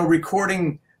say,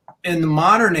 recording in the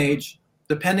modern age,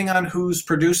 depending on who's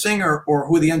producing or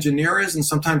who the engineer is, and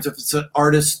sometimes if it's an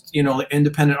artist,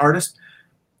 independent artist,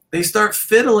 they start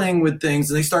fiddling with things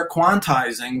and they start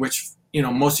quantizing, which,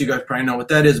 most of you guys probably know what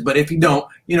that is. But if you don't,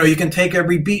 you can take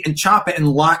every beat and chop it and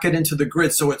lock it into the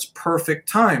grid so it's perfect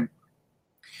time.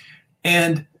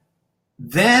 And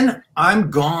then I'm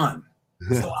gone.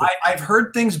 So I've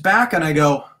heard things back and I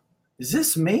go, is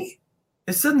this me?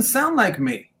 It doesn't sound like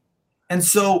me. And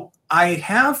so I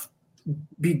have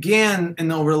began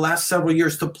over the last several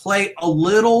years to play a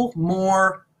little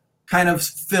more kind of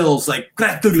fills, like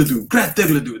that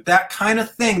kind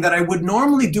of thing that I would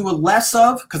normally do less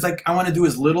of, because I want to do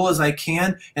as little as I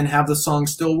can and have the song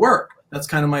still work. That's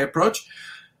kind of my approach.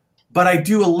 But I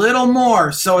do a little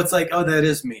more, so it's like, oh, that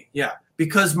is me. Yeah.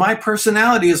 Because my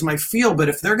personality is my feel, but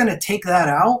if they're going to take that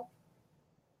out,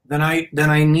 then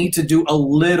I need to do a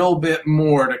little bit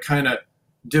more to kind of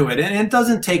do it. And it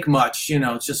doesn't take much,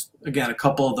 it's just, again, a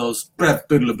couple of those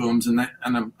booms and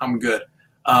I'm good.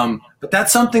 But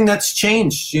that's something that's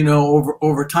changed,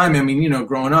 over time. I mean,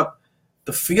 growing up,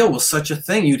 the feel was such a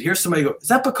thing. You'd hear somebody go, is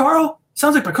that Porcaro?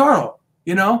 Sounds like Porcaro,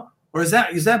 or is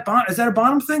that a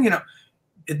Bonham thing?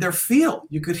 Their feel,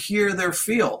 you could hear their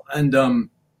feel. And,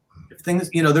 if things,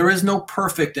 there is no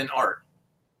perfect in art.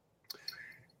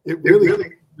 It really is.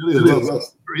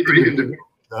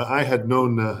 I had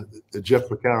known Jeff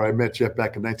Porcaro. I met Jeff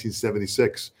back in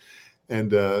 1976,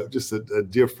 and just a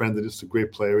dear friend and just a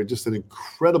great player and just an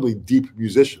incredibly deep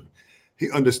musician.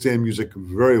 He understands music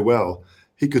very well.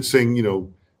 He could sing,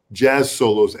 jazz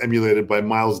solos emulated by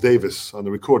Miles Davis on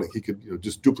the recording. He could,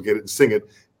 just duplicate it and sing it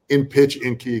in pitch,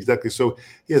 in key, exactly. So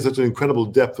he has such an incredible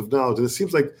depth of knowledge, and it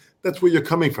seems like that's where you're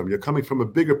coming from. You're coming from a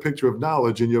bigger picture of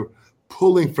knowledge, and you're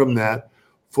pulling from that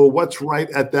for what's right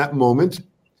at that moment.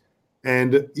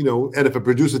 And, and if a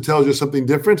producer tells you something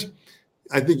different,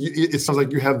 I think it sounds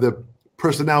like you have the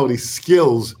personality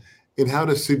skills in how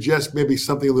to suggest maybe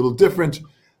something a little different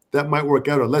that might work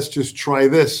out, or let's just try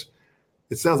this.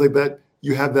 It sounds like that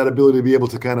you have that ability to be able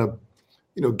to kind of,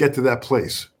 get to that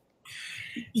place.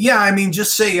 Yeah, I mean,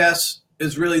 just say yes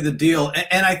is really the deal.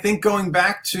 And I think going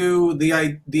back to the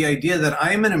idea that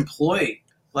I am an employee,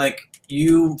 like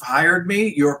you've hired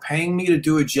me, you're paying me to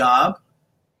do a job,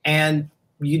 and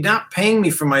you're not paying me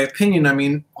for my opinion. I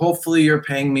mean, hopefully you're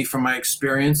paying me for my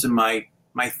experience and my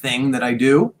thing that I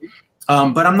do.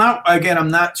 But I'm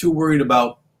not too worried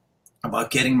about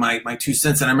getting my 2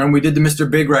 cents. And I remember we did the Mr.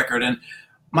 Big record, and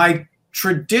my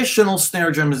traditional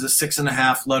snare drum is a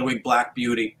 6.5 Ludwig Black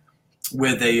Beauty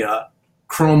with a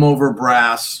chrome over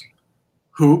brass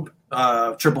hoop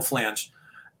triple flange.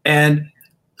 And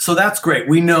so that's great.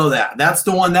 We know that. That's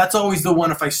the one. That's always the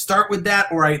one. If I start with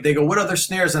that, or they go, what other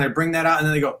snares? And I bring that out, and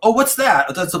then they go, oh, what's that?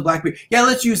 Oh, that's a black beat. Yeah,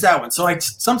 let's use that one. So I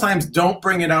sometimes don't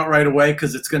bring it out right away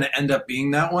because it's going to end up being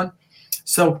that one.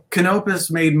 So Canopus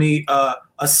made me a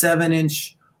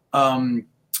 7-inch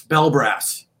bell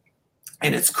brass,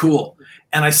 and it's cool.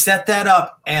 And I set that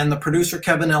up, and the producer,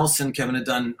 Kevin had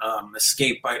done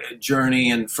Escape by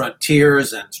Journey and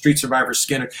Frontiers and Street Survivor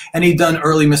Skinner, and he'd done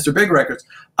early Mr. Big records.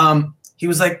 He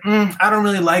was like, I don't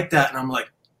really like that. And I'm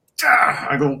like,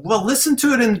 I go, well, listen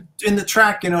to it in the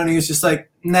track, and he was just like,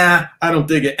 nah, I don't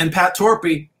dig it. And Pat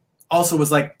Torpey also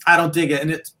was like, I don't dig it.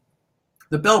 And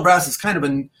the bell brass is kind of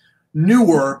a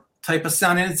newer type of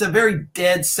sound, and it's a very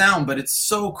dead sound, but it's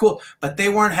so cool. But they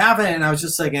weren't having it, and I was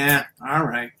just like, all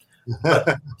right.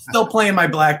 But still playing my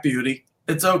Black Beauty.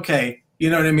 It's okay.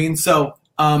 You know what I mean? So,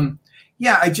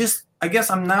 yeah, I guess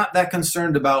I'm not that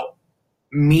concerned about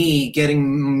me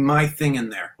getting my thing in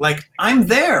there. Like, I'm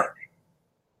there.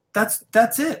 That's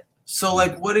it. So,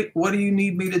 like, what do you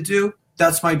need me to do?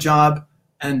 That's my job.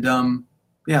 And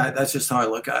yeah, that's just how I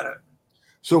look at it.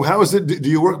 So how is it? Do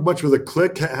you work much with a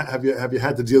click? Have you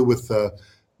had to deal with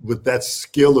that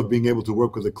skill of being able to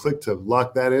work with a click to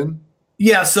lock that in?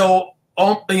 Yeah. So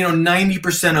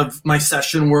 90% of my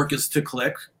session work is to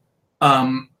click.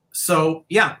 So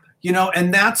yeah,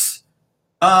 and that's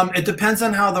it depends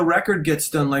on how the record gets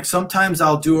done. Like sometimes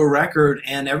I'll do a record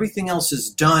and everything else is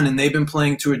done, and they've been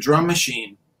playing to a drum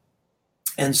machine,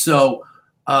 and so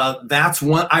that's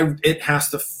one. It has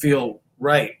to feel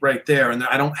right there, and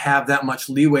I don't have that much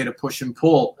leeway to push and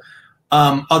pull.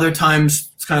 Other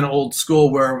times it's kind of old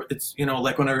school where it's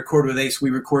like when I record with Ace,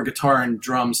 we record guitar and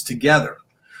drums together,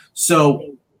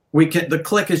 so the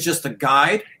click is just a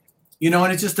guide,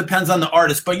 and it just depends on the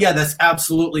artist. But yeah, that's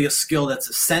absolutely a skill that's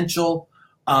essential.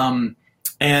 And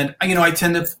I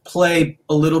tend to play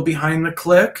a little behind the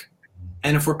click.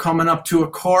 And if we're coming up to a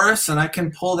chorus and I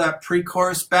can pull that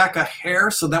pre-chorus back a hair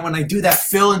so that when I do that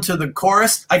fill into the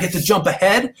chorus, I get to jump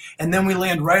ahead and then we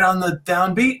land right on the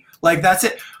downbeat. Like that's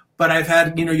it. But I've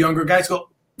had, younger guys go,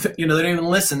 they don't even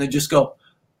listen. They just go,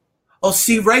 oh,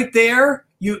 see right there,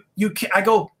 you can. I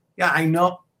go, yeah, I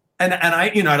know. And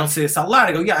I, I don't say this out loud.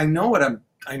 I go, yeah, I know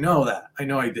I know that. I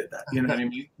know I did that. You know what I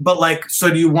mean? But like, so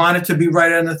do you want it to be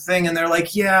right on the thing? And they're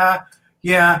like, yeah.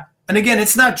 And again,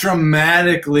 it's not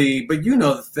dramatically, but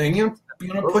the thing,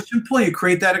 push and pull, you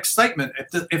create that excitement.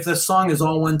 If the song is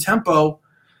all one tempo,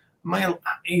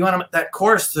 you want that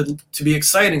chorus to be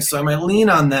exciting. So I might lean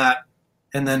on that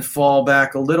and then fall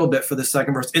back a little bit for the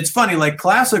second verse. It's funny, like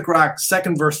classic rock,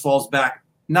 second verse falls back,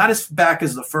 not as back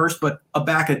as the first, but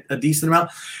a decent amount.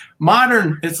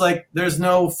 Modern, it's like there's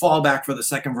no fallback for the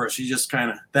second verse. You just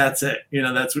kind of, that's it.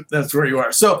 That's where you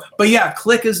are. So, but yeah,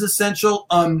 click is essential.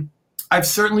 I've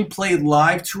certainly played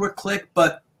live to a click,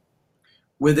 but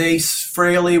with Ace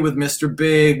Frehley, with Mr.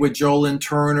 Big, with Joe Lynn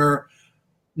Turner,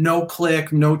 no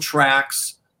click, no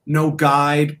tracks, no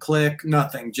guide, click,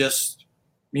 nothing, just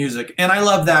music. And I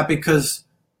love that because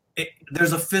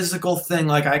there's a physical thing.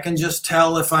 Like I can just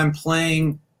tell if I'm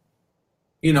playing,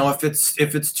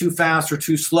 if it's too fast or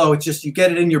too slow. It's just you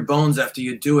get it in your bones after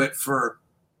you do it for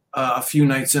a few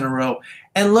nights in a row.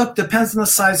 And look, depends on the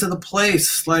size of the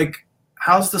place. Like,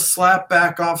 how's the slap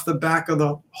back off the back of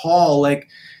the hall? Like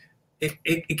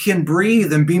it can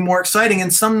breathe and be more exciting.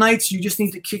 And some nights you just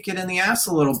need to kick it in the ass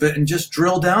a little bit and just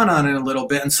drill down on it a little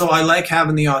bit. And so I like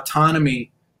having the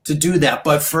autonomy to do that.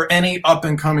 But for any up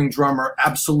and coming drummer,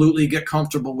 absolutely get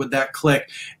comfortable with that click.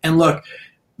 And look,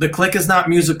 the click is not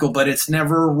musical, but it's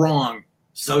never wrong.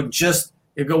 So just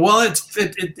you go, well,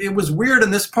 it was weird in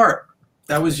this part.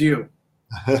 That was you.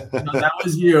 That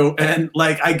was you. And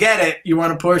like, I get it. You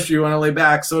want to push, you want to lay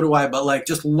back. So do I. But like,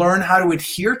 just learn how to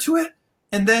adhere to it.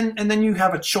 And then you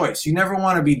have a choice. You never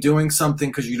want to be doing something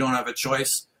because you don't have a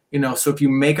choice. So if you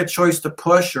make a choice to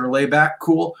push or lay back,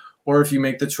 cool. Or if you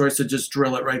make the choice to just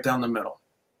drill it right down the middle.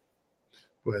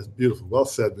 Well, that's beautiful. Well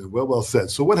said, man. Well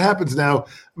said. So what happens now?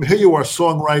 Here you are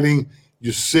songwriting,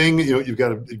 you sing, you've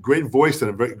got a great voice and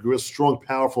a very real strong,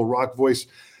 powerful rock voice.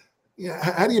 Yeah,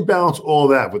 how do you balance all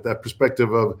that with that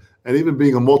perspective of, and even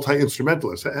being a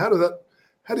multi-instrumentalist? How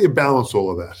do you balance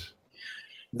all of that?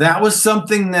 That was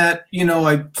something that,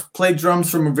 I played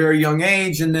drums from a very young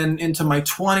age, and then into my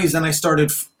 20s, and I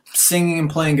started singing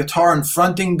and playing guitar and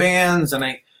fronting bands, and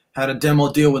I had a demo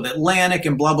deal with Atlantic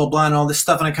and blah, blah, blah, and all this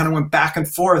stuff, and I kind of went back and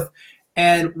forth.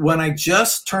 And when I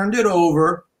just turned it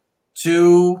over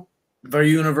to the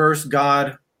universe,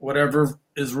 God, whatever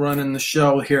is running the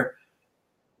show here,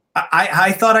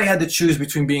 I thought I had to choose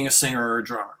between being a singer or a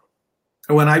drummer.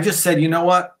 And when I just said, you know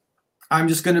what, I'm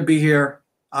just going to be here.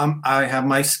 I have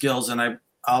my skills, and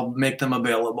I'll make them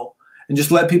available, and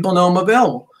just let people know I'm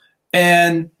available.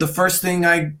 And the first thing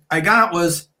I got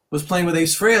was playing with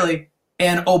Ace Frehley.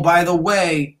 And oh, by the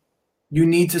way, you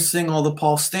need to sing all the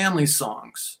Paul Stanley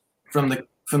songs from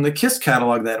the Kiss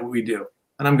catalog that we do.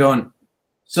 And I'm going,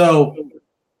 so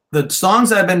the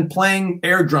songs I've been playing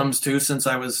air drums to since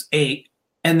I was 8,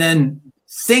 and then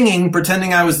singing,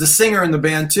 pretending I was the singer in the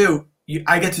band too.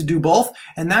 I get to do both.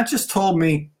 And that just told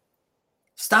me,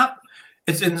 stop.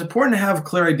 It's important to have a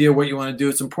clear idea what you want to do.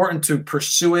 It's important to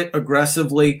pursue it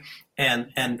aggressively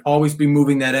and always be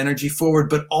moving that energy forward.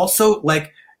 But also,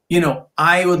 like,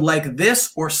 I would like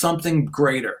this or something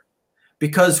greater.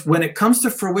 Because when it comes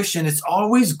to fruition, it's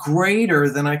always greater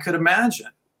than I could imagine.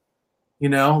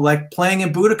 Like playing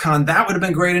in Budokan, that would have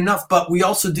been great enough. But we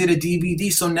also did a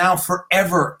DVD, so now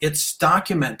forever it's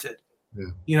documented.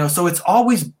 Yeah. So it's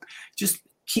always just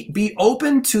be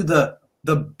open to the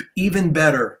even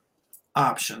better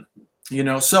option.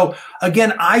 So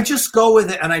again, I just go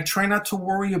with it, and I try not to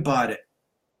worry about it.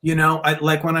 I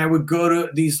like when I would go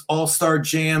to these all-star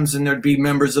jams, and there'd be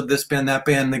members of this band, that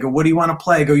band, and they go, what do you want to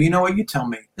play? I go, you know what, you tell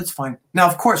me. It's fine. Now,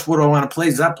 of course, what do I want to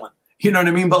play? Zeppelin. You know what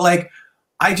I mean? But like,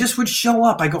 I just would show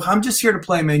up. I go, I'm just here to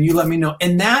play, man. You let me know.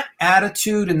 And that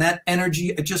attitude and that energy,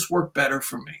 it just worked better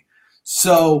for me.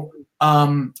 So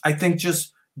I think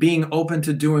just being open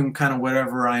to doing kind of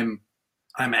whatever I'm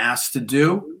asked to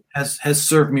do has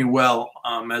served me well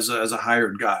as a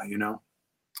hired guy,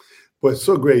 Well, it's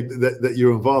so great that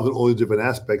you're involved in all the different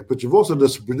aspects, but you've also done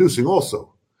some producing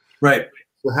also. Right.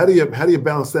 So how do you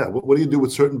balance that? What do you do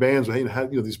with certain bands, or how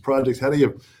these projects? How do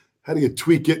you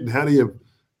tweak it, and how do you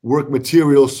work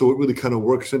materials so it really kind of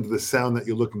works into the sound that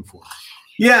you're looking for?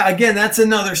 Yeah, again, that's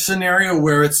another scenario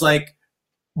where it's like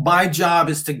my job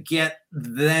is to get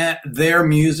their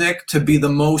music to be the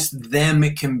most them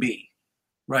it can be.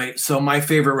 Right. So my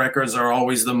favorite records are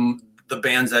always the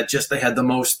bands that they had the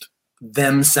most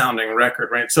them sounding record.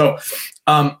 Right. So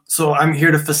I'm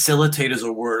here to facilitate, is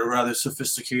a rather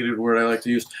sophisticated word I like to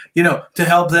use, to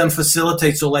help them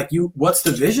facilitate. So like what's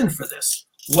the vision for this?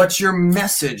 What's your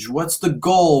message? What's the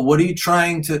goal? What are you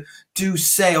trying to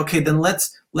say? Okay, then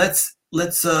let's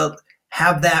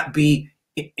have that be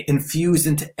infused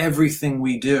into everything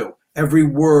we do, every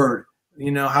word.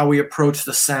 How we approach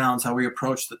the sounds, how we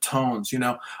approach the tones,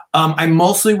 I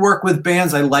mostly work with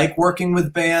bands. I like working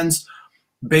with bands.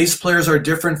 Bass players are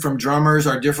different from drummers,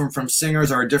 are different from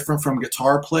singers, are different from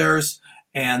guitar players.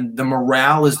 And the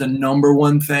morale is the number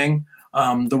one thing.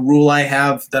 The rule I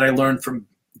have that I learned from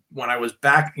when I was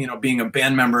back, being a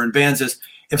band member in bands is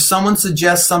if someone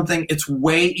suggests something, it's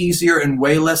way easier and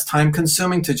way less time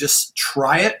consuming to just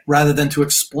try it rather than to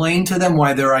explain to them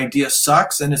why their idea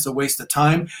sucks and it's a waste of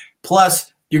time.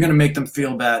 Plus, you're going to make them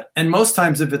feel bad. And most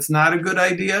times, if it's not a good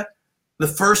idea, the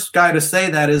first guy to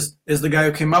say that is the guy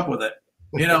who came up with it.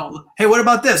 Hey, what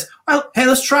about this? Well, hey,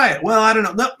 let's try it. Well, I don't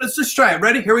know. No, let's just try it.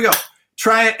 Ready? Here we go.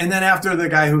 Try it. And then after the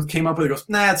guy who came up with it goes,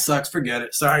 nah, it sucks. Forget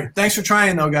it. Sorry. Thanks for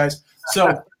trying, though, guys.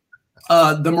 So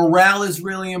the morale is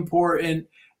really important.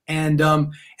 And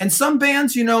some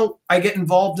bands, I get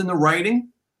involved in the writing,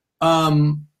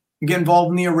 get involved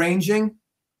in the arranging,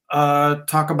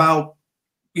 talk about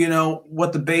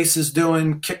what the bass is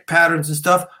doing, kick patterns and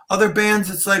stuff. Other bands,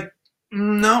 it's like,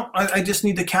 no, I just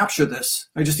need to capture this.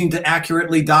 I just need to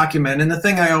accurately document. And the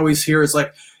thing I always hear is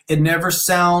like, it never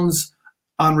sounds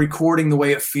on recording the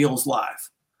way it feels live.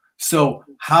 So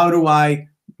how do I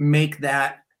make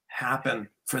that happen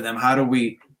for them? How do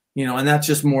we, and that's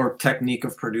just more technique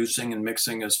of producing and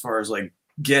mixing as far as like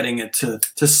getting it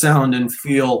to sound and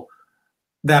feel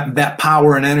that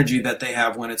power and energy that they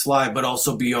have when it's live, but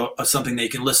also be something they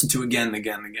can listen to again and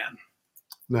again and again.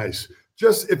 Nice.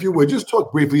 Just, if you would, just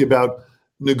talk briefly about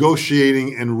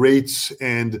negotiating and rates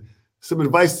and some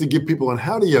advice to give people on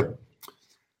how do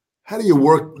you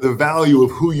work the value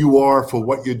of who you are for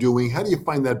what you're doing? How do you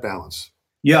find that balance?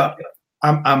 Yeah,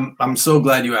 I'm so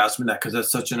glad you asked me that, because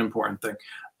that's such an important thing.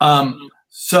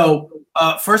 So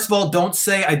first of all, don't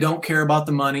say I don't care about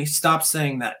the money. Stop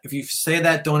saying that. If you say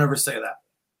that, don't ever say that.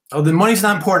 Oh, the money's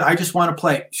not important. I just want to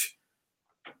play.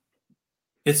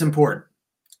 It's important.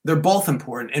 They're both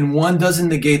important, and one doesn't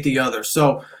negate the other.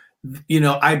 So,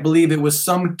 I believe it was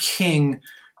some king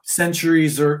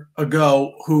centuries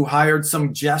ago who hired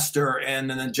some jester, and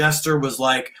then the jester was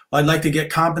like, well, I'd like to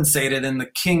get compensated. And the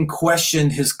king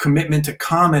questioned his commitment to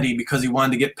comedy because he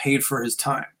wanted to get paid for his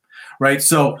time. Right.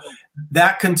 So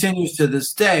that continues to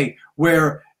this day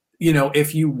where,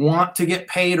 if you want to get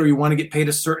paid or you want to get paid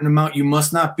a certain amount, you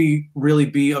must not really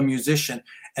be a musician.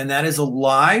 And that is a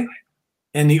lie.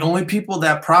 And the only people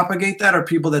that propagate that are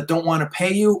people that don't want to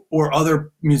pay you or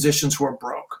other musicians who are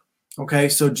broke. Okay,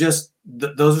 so just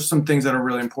those are some things that are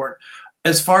really important.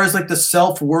 As far as like the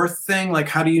self-worth thing, like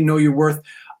how do you know your worth?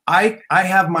 I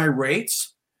have my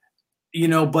rates,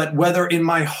 but whether in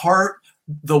my heart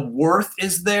the worth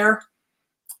is there,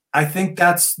 I think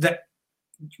that's that.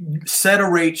 Set a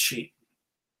rate sheet,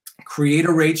 create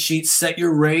a rate sheet, set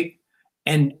your rate,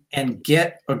 and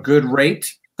get a good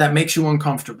rate that makes you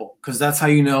uncomfortable, because that's how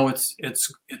you know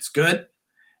it's good.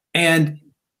 And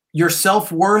your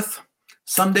self-worth,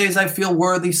 some days I feel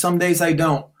worthy, some days I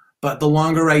don't. But the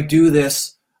longer I do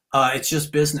this, it's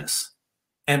just business.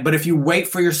 But if you wait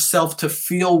for yourself to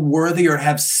feel worthy or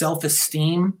have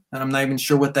self-esteem, and I'm not even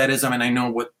sure what that is. I mean, I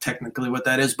know technically what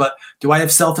that is, but do I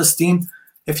have self-esteem?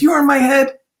 If you are in my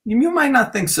head, you might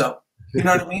not think so. You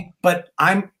know what I mean? But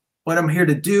what I'm here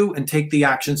to do and take the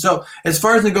action. So as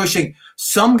far as negotiating,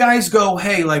 some guys go,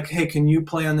 hey, can you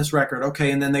play on this record?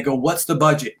 Okay. And then they go, what's the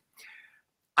budget?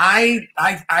 I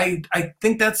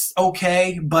think that's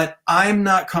okay, but I'm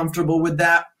not comfortable with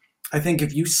that. I think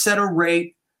if you set a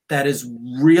rate that is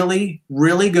really,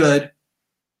 really good,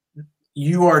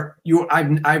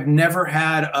 I've never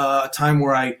had a time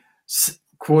where I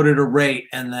quoted a rate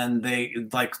and then they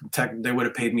would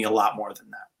have paid me a lot more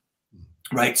than that.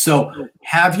 Right. So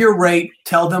have your rate,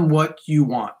 tell them what you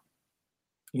want,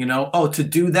 to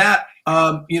do that.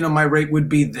 My rate would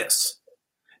be this.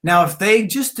 Now, if they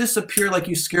just disappear, like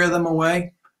you scare them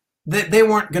away, they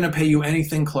weren't going to pay you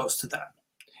anything close to that.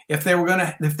 If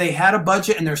they had a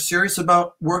budget and they're serious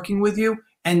about working with you,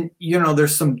 and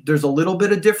there's a little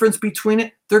bit of difference between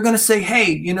it, they're going to say,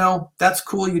 hey, that's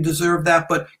cool, you deserve that,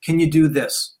 but can you do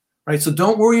this? Right? So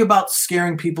don't worry about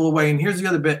scaring people away. And here's the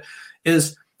other bit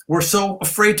is we're so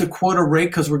afraid to quote a rate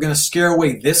because we're going to scare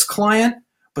away this client.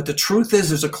 But the truth is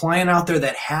there's a client out there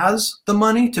that has the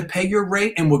money to pay your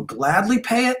rate and would gladly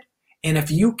pay it. And if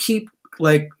you keep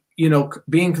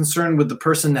being concerned with the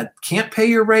person that can't pay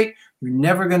your rate, you're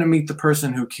never going to meet the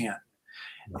person who can.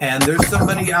 And there's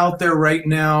somebody out there right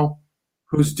now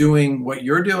who's doing what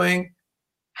you're doing,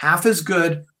 half as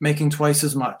good, making twice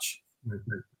as much.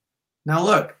 Mm-hmm. Now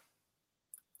look,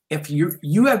 if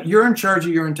you're in charge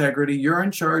of your integrity, you're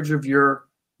in charge of your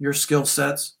skill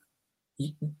sets.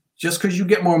 Just because you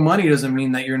get more money doesn't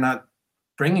mean that you're not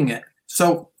bringing it.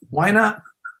 So why not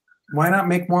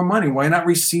make more money? Why not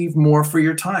receive more for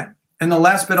your time? And the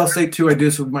last bit I'll say too, I do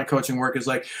this with my coaching work, is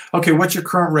like, okay, what's your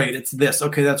current rate? It's this.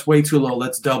 Okay, that's way too low.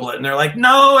 Let's double it. And they're like,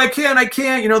 no, I can't.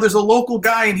 There's a local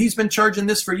guy and he's been charging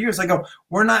this for years. I go,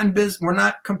 we're not in business. We're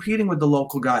not competing with the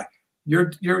local guy.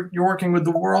 You're working with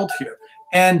the world here.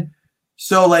 And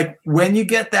so like when you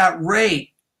get that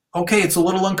rate, okay, it's a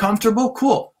little uncomfortable.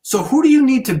 Cool. So who do you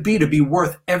need to be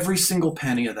worth every single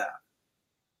penny of that?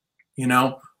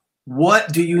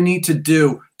 What do you need to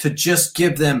do to just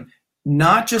give them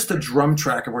not just a drum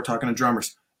track, if we're talking to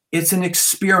drummers, it's an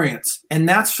experience. And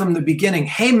that's from the beginning.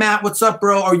 Hey, Matt, what's up,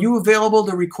 bro? Are you available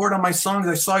to record on my songs?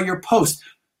 I saw your post.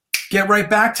 Get right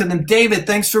back to them. David,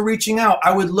 thanks for reaching out.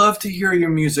 I would love to hear your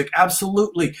music.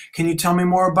 Absolutely. Can you tell me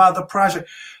more about the project?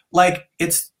 Like,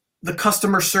 it's the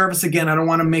customer service again. I don't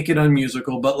want to make it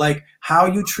unmusical, but like how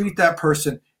you treat that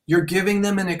person, you're giving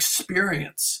them an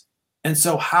experience. And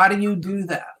so how do you do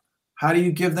that? How do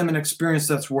you give them an experience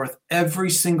that's worth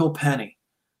every single penny?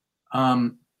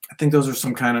 I think those are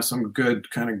some good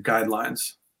kind of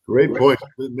guidelines. Great point,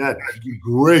 Matt.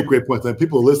 Great point. And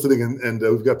people are listening, and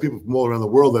we've got people from all around the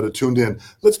world that are tuned in.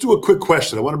 Let's do a quick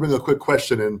question. I want to bring a quick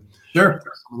question in. Sure.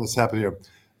 What's happening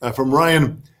here? From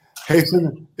Ryan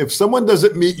Hasten. If someone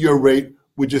doesn't meet your rate,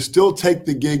 would you still take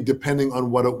the gig depending on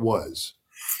what it was?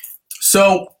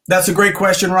 So that's a great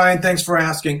question, Ryan. Thanks for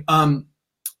asking.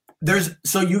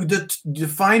 You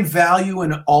define value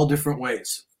in all different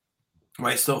ways,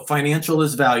 right? So financial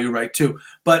is value, right, too.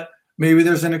 But maybe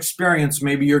there's an experience.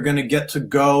 Maybe you're going to get to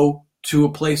go to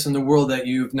a place in the world that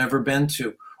you've never been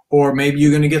to. Or maybe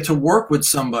you're going to get to work with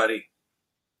somebody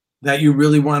that you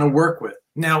really want to work with.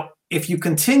 Now, if you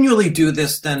continually do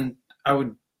this, then I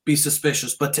would be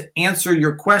suspicious. But to answer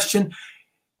your question,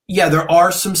 yeah, there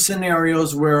are some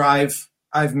scenarios where I've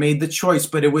made the choice,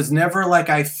 but it was never like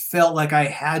I felt like I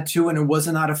had to, and it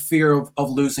wasn't out of fear of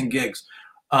losing gigs.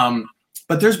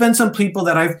 But there's been some people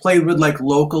that I've played with like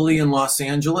locally in Los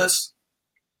Angeles,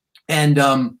 and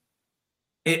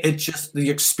it just, the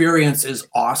experience is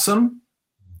awesome,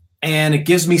 and it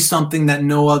gives me something that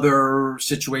no other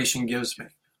situation gives me.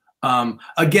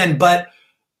 Again, but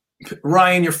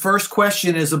Ryan, your first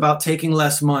question is about taking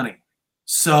less money.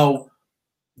 So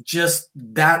just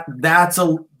that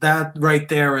right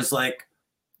there is like,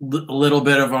 a little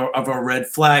bit of a red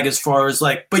flag as far as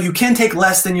like, but you can take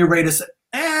less than your rate.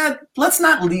 Let's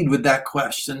not lead with that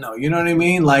question. No, you know what I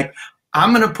mean? Like,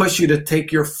 I'm going to push you to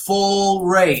take your full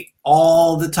rate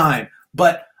all the time.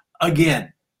 But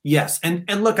again, yes. And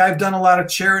look, I've done a lot of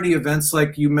charity events,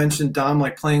 like you mentioned, Dom,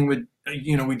 like playing with,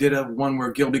 we did a one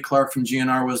where Gilby Clarke from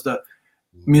GNR was the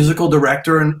musical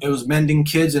director, and it was Mending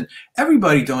Kids, and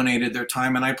everybody donated their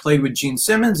time. And I played with Gene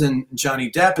Simmons and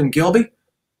Johnny Depp and Gilby.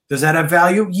 Does that have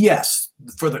value? Yes.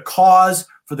 For the cause,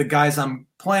 for the guys I'm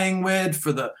playing with,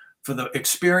 for the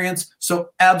experience. So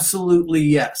absolutely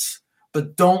yes.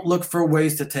 But don't look for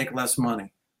ways to take less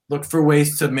money. Look for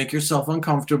ways to make yourself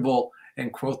uncomfortable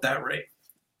and quote that rate.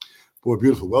 Boy,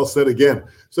 beautiful. Well said again.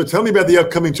 So tell me about the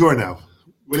upcoming tour now.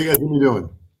 What are you guys going to be doing?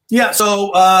 Yeah,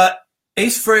 so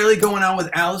Ace Frehley going out with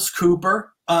Alice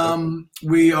Cooper.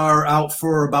 We are out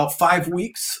for about 5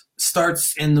 weeks.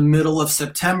 Starts in the middle of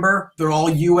September. They're all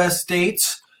U.S.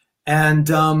 dates. And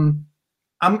I'm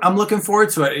looking forward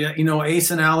to it.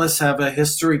 Ace and Alice have a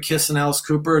history. Kiss and Alice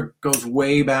Cooper goes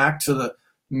way back to the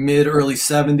early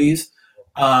 70s.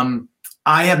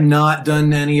 I have not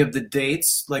done any of the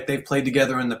dates. Like, they've played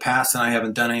together in the past, and I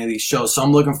haven't done any of these shows. So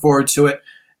I'm looking forward to it.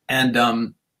 And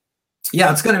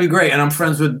it's going to be great. And I'm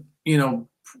friends with,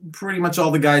 pretty much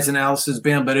all the guys in Alice's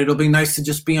band, but it'll be nice to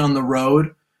just be on the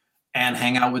road and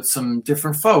hang out with some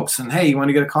different folks. And, hey, you want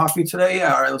to get a coffee today?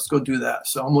 Yeah, all right, let's go do that.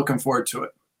 So I'm looking forward to it.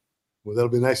 Well,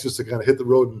 that'll be nice just to kind of hit the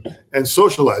road and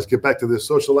socialize, get back to this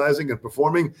socializing and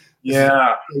performing.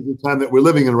 Yeah. This is the time that we're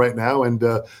living in right now. And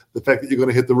the fact that you're going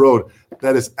to hit the road,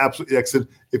 that is absolutely excellent.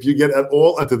 If you get at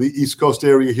all into the East Coast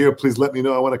area here, please let me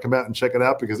know. I want to come out and check it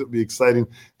out because it would be exciting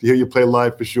to hear you play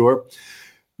live for sure.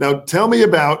 Now, tell me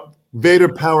about Vater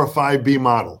Power 5B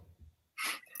model.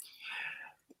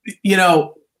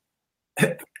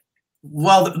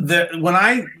 When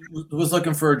I was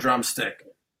looking for a drumstick,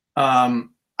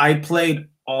 I played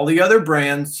all the other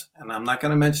brands, and I'm not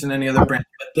going to mention any other brands,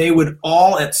 but they would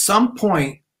all at some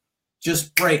point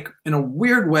just break in a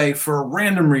weird way for a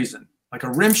random reason, like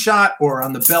a rim shot or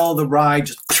on the bell of the ride,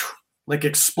 just like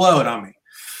explode on me.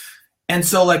 And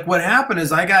so like what happened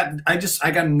is I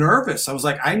got nervous. I was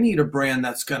like, I need a brand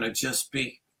that's going to just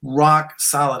be rock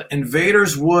solid. And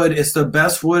Vater's wood is the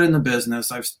best wood in the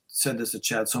business. I've said this to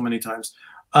Chad so many times.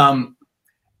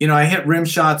 I hit rim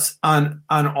shots on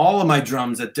all of my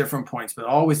drums at different points, but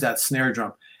always that snare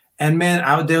drum. And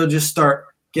man, they'll just start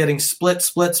getting split,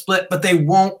 but they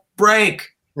won't break.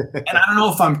 And I don't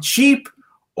know if I'm cheap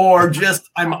or just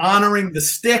I'm honoring the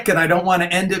stick and I don't want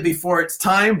to end it before it's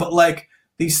time, but like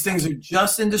these things are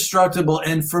just indestructible.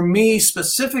 And for me,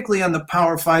 specifically on the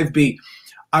Power 5B,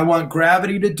 I want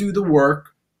gravity to do the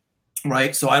work,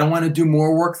 right? So I don't want to do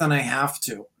more work than I have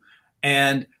to.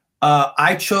 And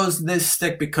I chose this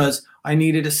stick because I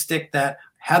needed a stick that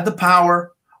had the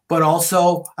power, but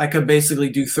also I could basically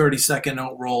do 30-second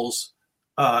note rolls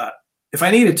if I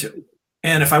needed to.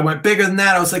 And if I went bigger than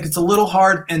that, I was like, it's a little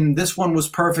hard. And this one was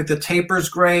perfect. The taper's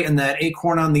great, and that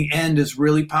acorn on the end is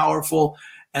really powerful.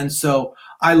 And so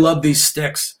I love these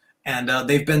sticks, and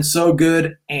they've been so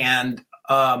good and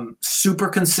super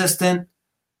consistent,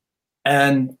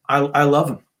 and I love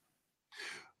them.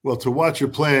 Well, to watch you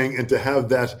playing and to have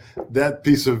that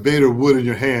piece of Vater wood in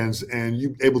your hands and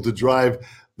you able to drive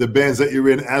the bands that you're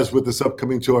in, as with this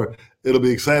upcoming tour, it'll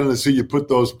be exciting to see you put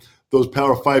those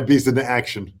Power 5Bs into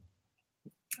action.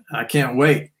 I can't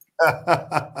wait.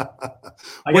 I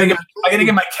gotta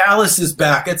get my calluses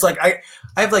back. It's like I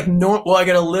have like I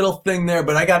got a little thing there,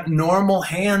 but I got normal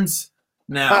hands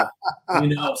now.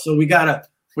 So we gotta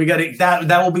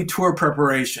that will be tour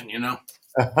preparation.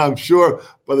 I'm sure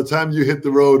by the time you hit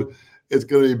the road, it's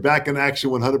going to be back in action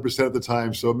 100% of the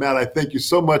time. So, Matt, I thank you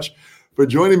so much for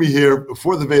joining me here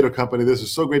for the Vater Company. This is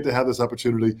so great to have this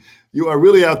opportunity. You are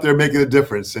really out there making a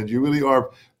difference, and you really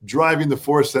are driving the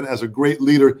force. And as a great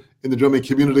leader in the drumming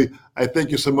community, I thank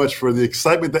you so much for the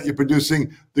excitement that you're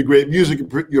producing, the great music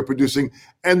you're producing,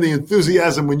 and the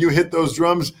enthusiasm. When you hit those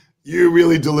drums, you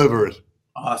really deliver it.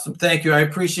 Awesome. Thank you. I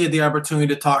appreciate the opportunity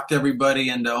to talk to everybody,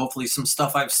 and hopefully some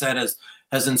stuff I've said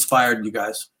has inspired you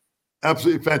guys.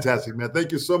 Absolutely fantastic, man.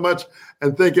 Thank you so much.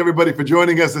 And thank everybody for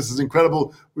joining us. This is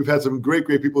incredible. We've had some great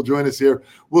people join us here.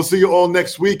 We'll see you all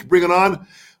next week. Bring it on.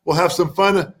 We'll have some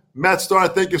fun. Matt Starr,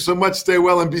 thank you so much. Stay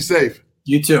well and be safe.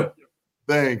 You too.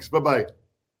 Thanks. Bye-bye.